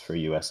 cents for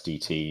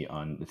USDT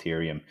on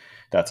Ethereum.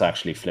 That's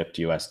actually flipped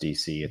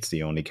USDC. It's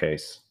the only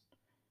case.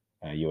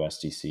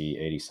 USDC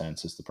 80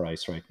 cents is the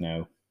price right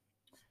now.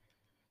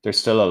 There's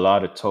still a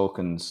lot of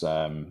tokens.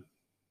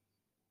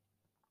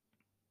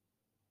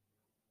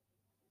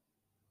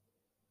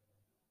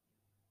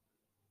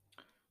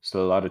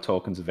 Still a lot of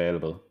tokens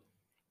available.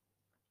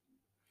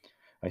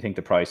 I think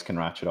the price can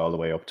ratchet all the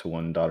way up to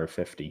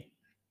 $1.50.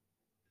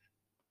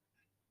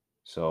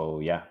 So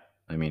yeah,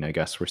 I mean, I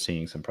guess we're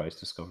seeing some price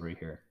discovery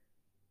here.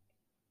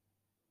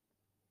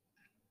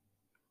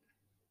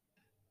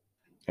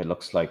 It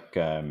looks like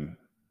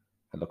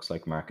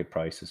market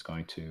price is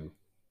going to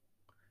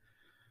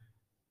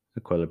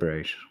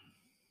equilibrate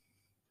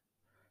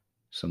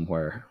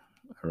somewhere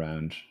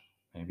around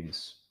maybe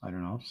it's, I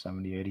don't know,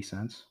 70, 80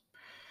 cents.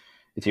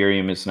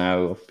 Ethereum is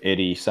now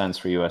 80 cents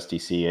for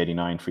USDC,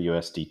 89 for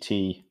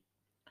USDT.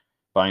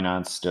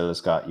 Binance still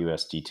has got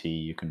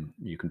USDT.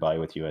 You can buy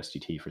with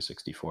USDT for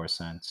 64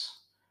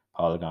 cents.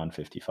 Polygon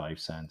 55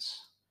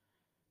 cents.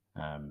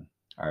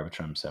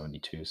 Arbitrum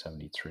 72,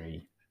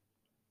 73.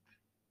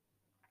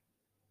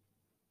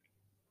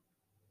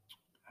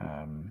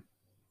 I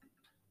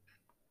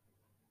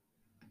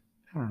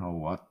don't know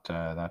what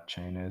that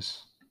chain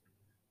is.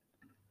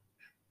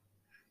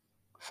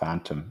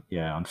 Phantom.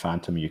 Yeah, on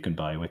Phantom you can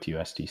buy with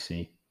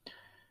USDC.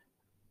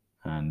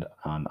 And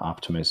on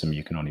Optimism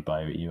you can only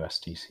buy with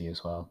USDC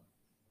as well.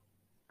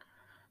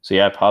 So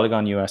yeah,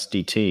 Polygon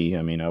USDT,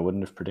 I mean, I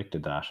wouldn't have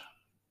predicted that.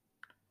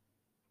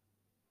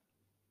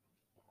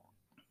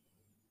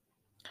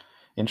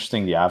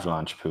 Interesting, the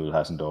Avalanche pool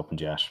hasn't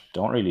opened yet.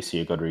 Don't really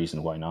see a good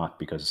reason why not,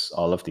 because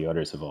all of the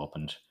others have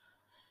opened.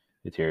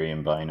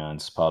 Ethereum,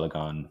 Binance,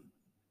 Polygon,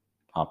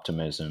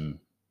 Optimism,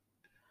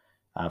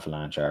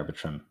 Avalanche,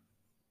 Arbitrum.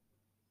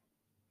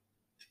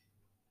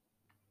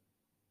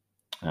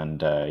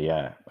 And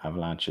yeah,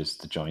 Avalanche is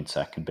the joint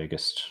second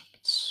biggest.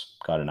 It's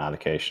got an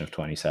allocation of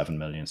 27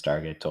 million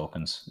Stargate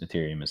tokens.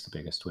 Ethereum is the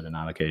biggest with an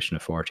allocation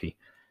of 40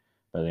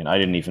 million. I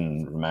didn't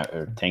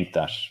even think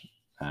that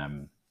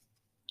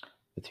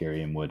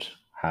Ethereum would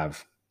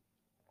have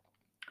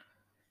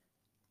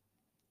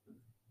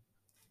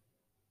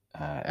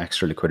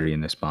extra liquidity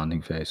in this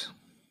bonding phase.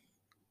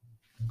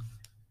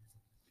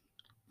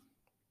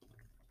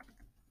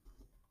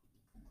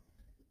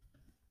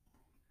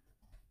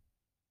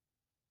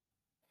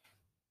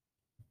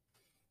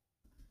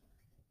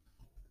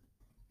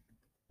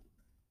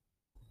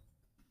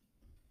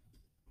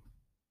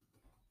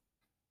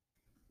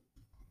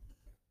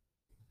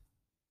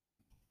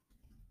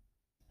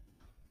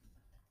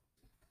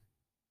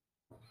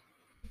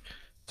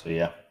 So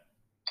yeah,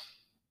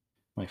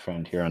 my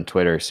friend here on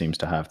Twitter seems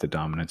to have the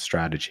dominant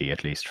strategy,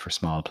 at least for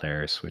small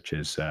players, which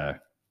is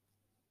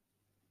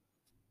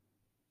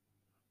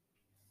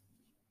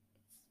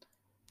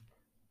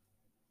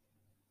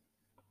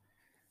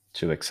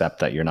to accept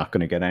that you're not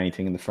going to get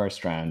anything in the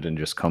first round and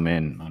just come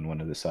in on one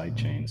of the side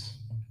chains.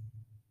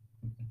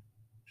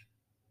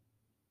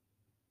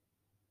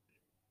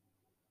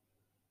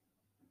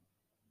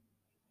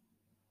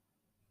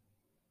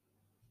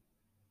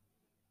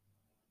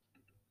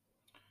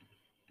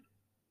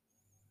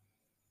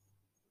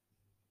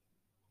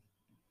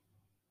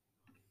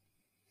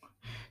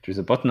 There's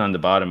a button on the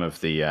bottom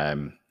of the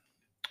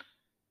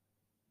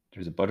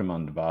there's a button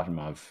on the bottom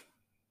of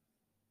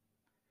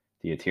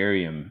the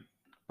Ethereum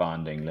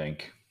bonding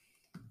link,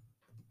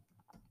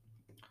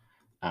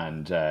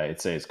 and it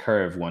says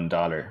curve $1.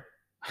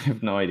 I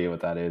have no idea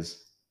what that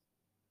is.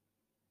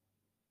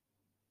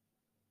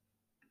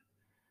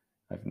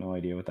 I have no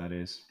idea what that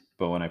is.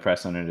 But when I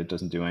press on it, it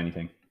doesn't do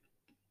anything.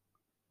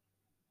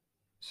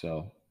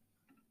 So,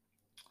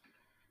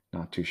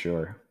 not too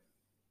sure.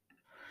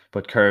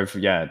 But curve,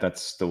 yeah,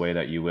 that's the way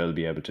that you will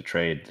be able to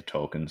trade the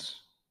tokens.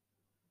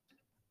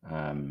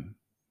 I'm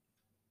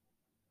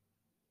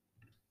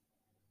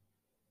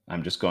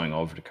just going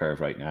over the curve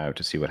right now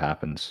to see what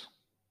happens.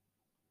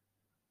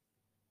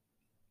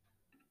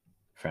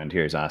 Friend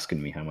here is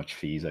asking me how much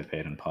fees I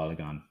paid on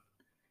Polygon.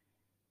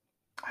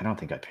 I don't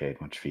think I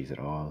paid much fees at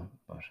all,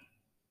 but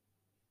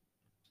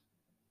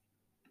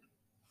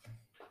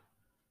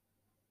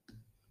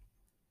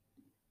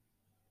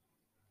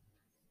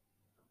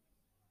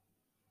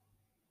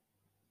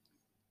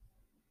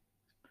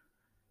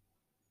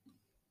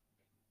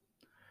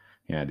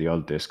yeah, the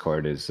old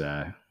Discord is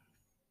a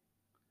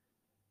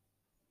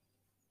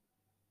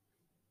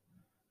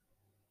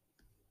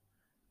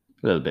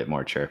little bit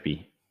more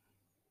chirpy.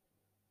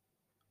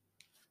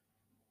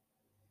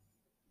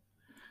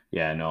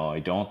 Yeah, no, I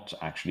don't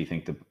actually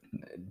think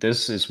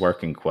this is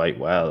working quite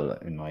well,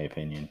 in my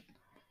opinion.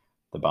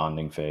 The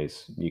bonding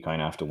phase, you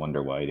kind of have to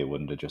wonder why they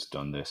wouldn't have just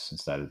done this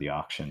instead of the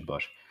auction.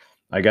 But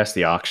I guess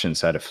the auction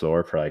set a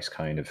floor price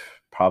kind of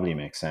probably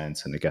makes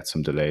sense, and it gets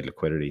some delayed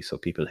liquidity. So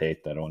people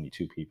hate that only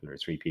 2 people or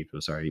 3 people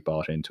has already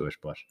bought into it,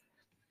 but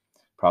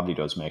probably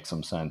does make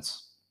some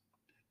sense.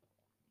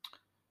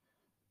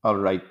 All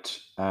right.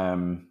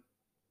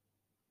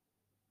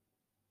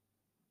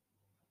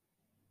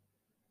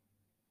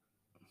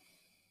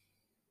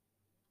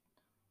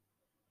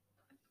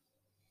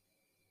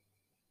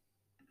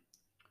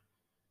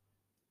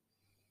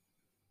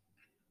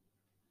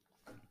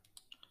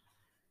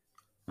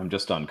 I'm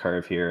just on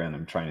Curve here, and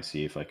I'm trying to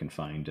see if I can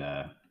find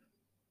the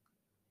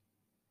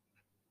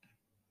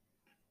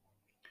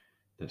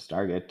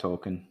Stargate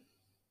token.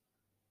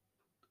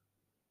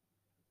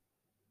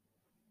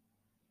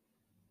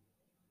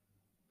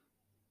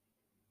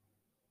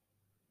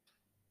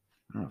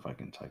 I don't know if I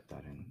can type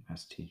that in.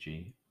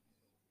 STG.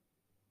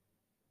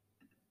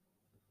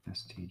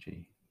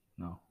 STG.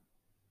 No.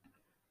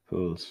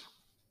 Pools.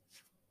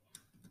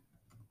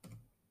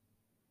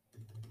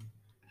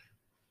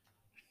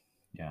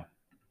 Yeah.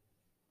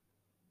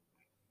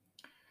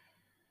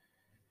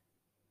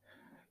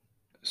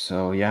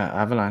 So yeah,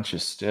 Avalanche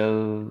is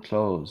still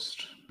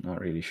closed. Not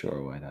really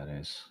sure why that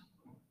is.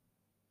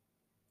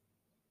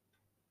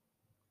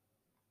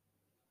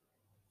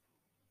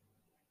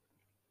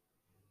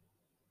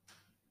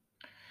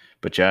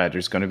 But yeah,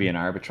 there's going to be an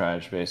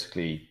arbitrage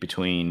basically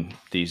between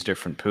these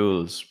different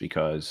pools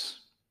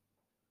because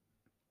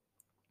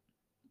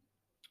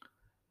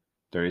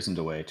there isn't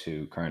a way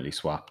to currently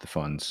swap the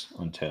funds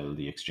until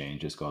the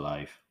exchanges go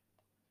live.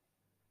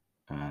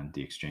 And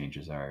the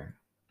exchanges are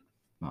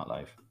not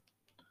live.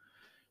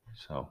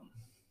 So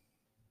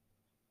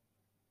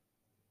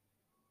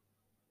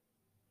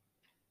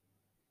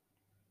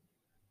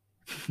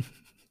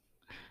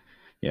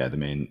yeah, the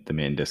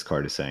main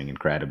Discord is saying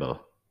incredible.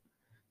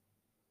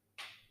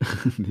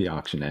 The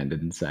auction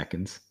ended in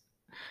seconds,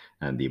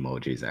 and the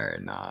emojis are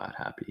not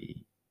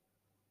happy.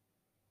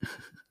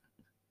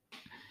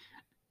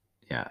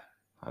 Yeah,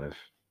 a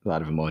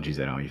lot of emojis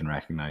I don't even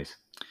recognize.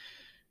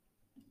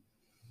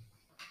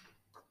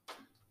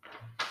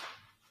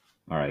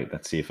 All right,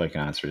 let's see if I can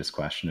answer this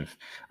question. If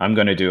I'm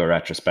going to do a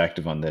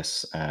retrospective on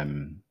this,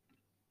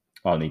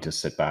 I'll need to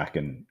sit back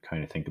and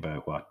kind of think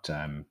about what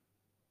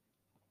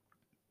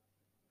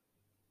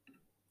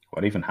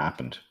even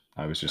happened.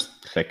 I was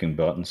just clicking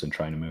buttons and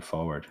trying to move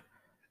forward,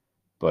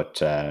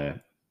 but yeah,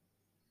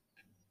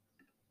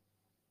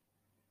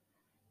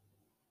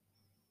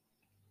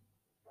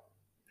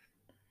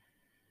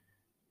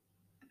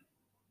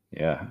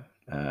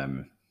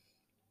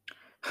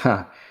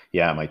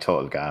 yeah, my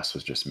total gas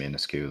was just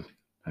minuscule.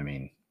 I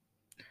mean,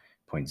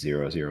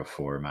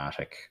 0.004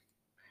 Matic,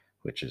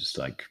 which is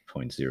like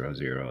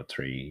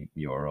 0.003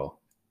 euro.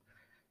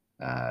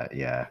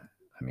 Yeah,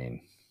 I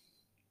mean,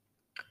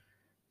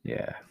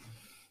 yeah,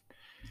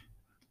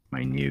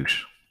 minute.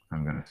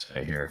 I'm gonna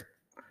say here.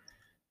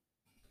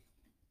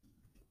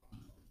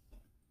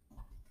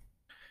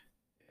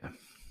 Yeah.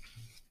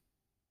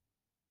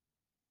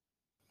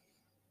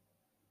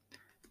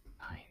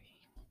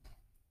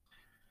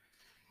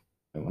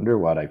 I wonder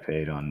what I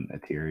paid on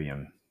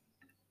Ethereum.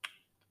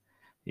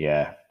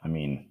 Yeah, I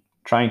mean,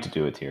 trying to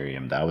do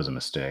Ethereum, that was a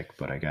mistake,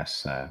 but I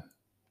guess that's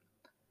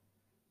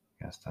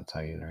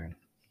how you learn.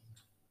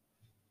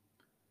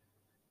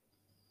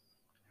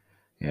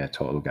 Yeah,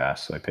 total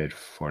gas. So I paid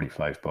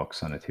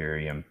 $45 on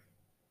Ethereum,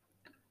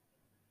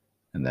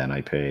 and then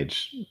I paid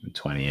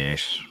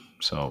 28.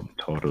 So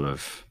total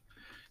of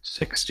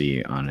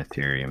 60 on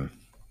Ethereum.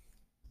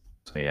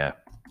 So yeah,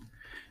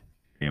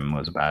 Ethereum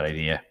was a bad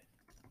idea.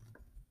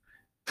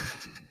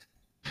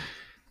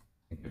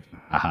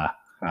 Haha.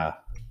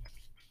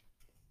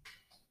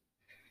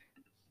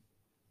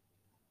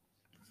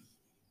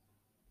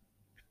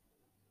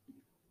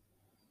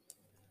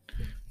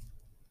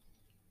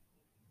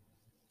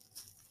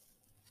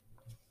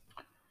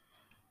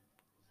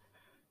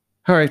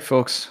 All right,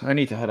 folks. I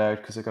need to head out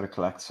because I got to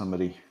collect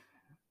somebody.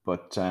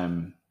 But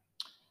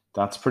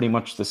that's pretty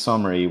much the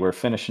summary. We're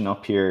finishing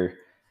up here.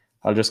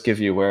 I'll just give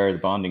you where the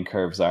bonding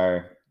curves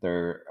are.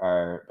 There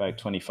are about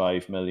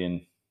 25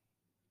 million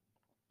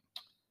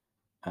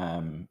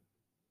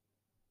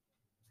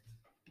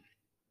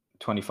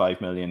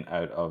 25 million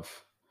out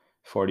of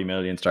 40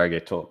 million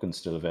Stargate tokens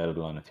still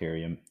available on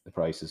Ethereum. The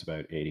price is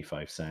about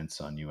 85 cents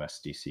on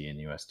USDC and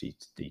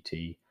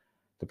USDT.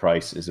 The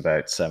price is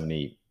about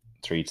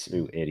 73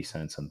 to 80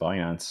 cents on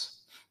Binance.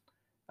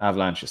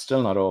 Avalanche is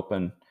still not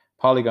open.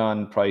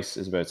 Polygon price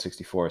is about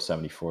 64,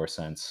 74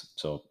 cents,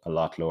 so a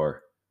lot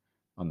lower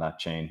on that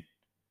chain.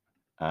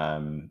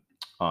 On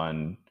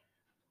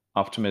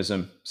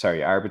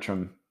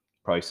Arbitrum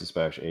price is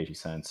about 80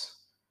 cents.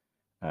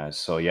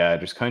 So yeah,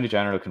 there's kind of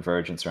general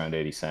convergence around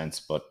 80 cents,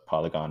 but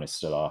Polygon is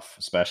still off,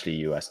 especially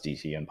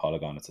USDT and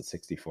Polygon. It's at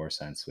 64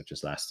 cents, which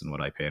is less than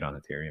what I paid on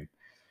Ethereum.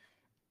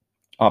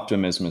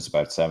 Optimism is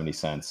about 70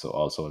 cents, so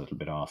also a little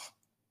bit off.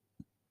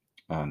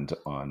 And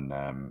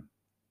on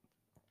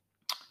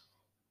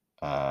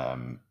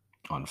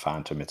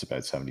Phantom, it's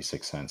about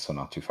 76 cents, so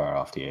not too far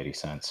off the 80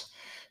 cents.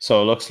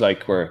 So it looks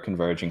like we're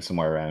converging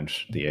somewhere around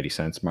the 80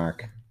 cents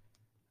mark.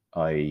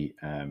 As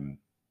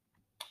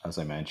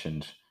I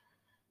mentioned,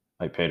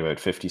 I paid about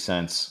 50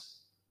 cents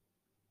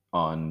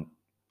on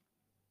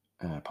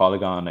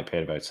Polygon. I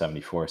paid about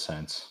 74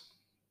 cents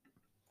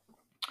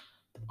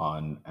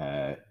on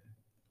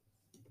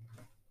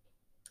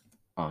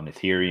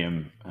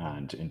Ethereum,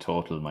 and in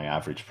total, my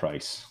average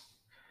price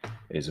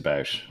is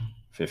about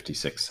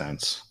 56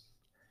 cents.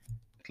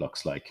 It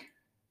looks like.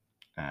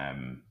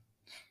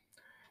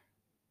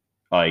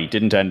 I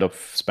didn't end up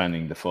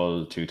spending the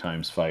full 2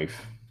 times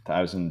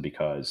 5,000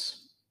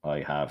 because I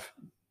have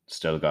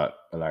still got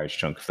a large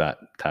chunk of that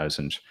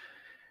 1,000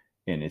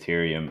 in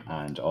Ethereum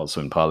and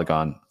also in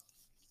Polygon.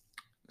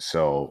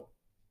 So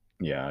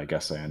yeah, I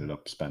guess I ended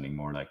up spending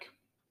more like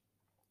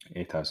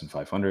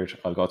 8,500.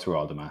 I'll go through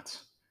all the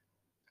maths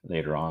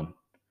later on.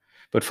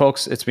 But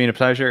folks, it's been a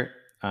pleasure.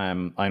 I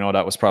know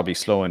that was probably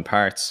slow in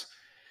parts.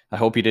 I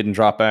hope you didn't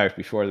drop out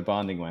before the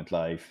bonding went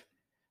live.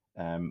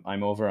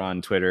 I'm over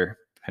on Twitter,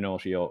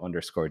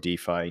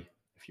 Pinocchio_DeFi,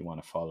 if you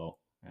want to follow,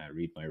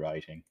 read my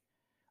writing.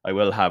 I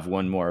will have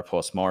one more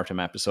post-mortem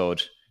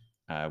episode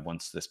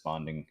once this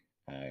bonding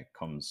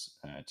comes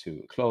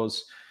to a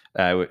close.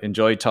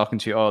 Enjoyed talking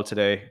to you all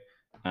today,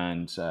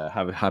 and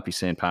have a happy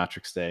St.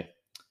 Patrick's Day,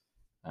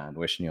 and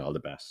wishing you all the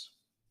best.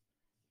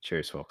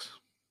 Cheers, folks.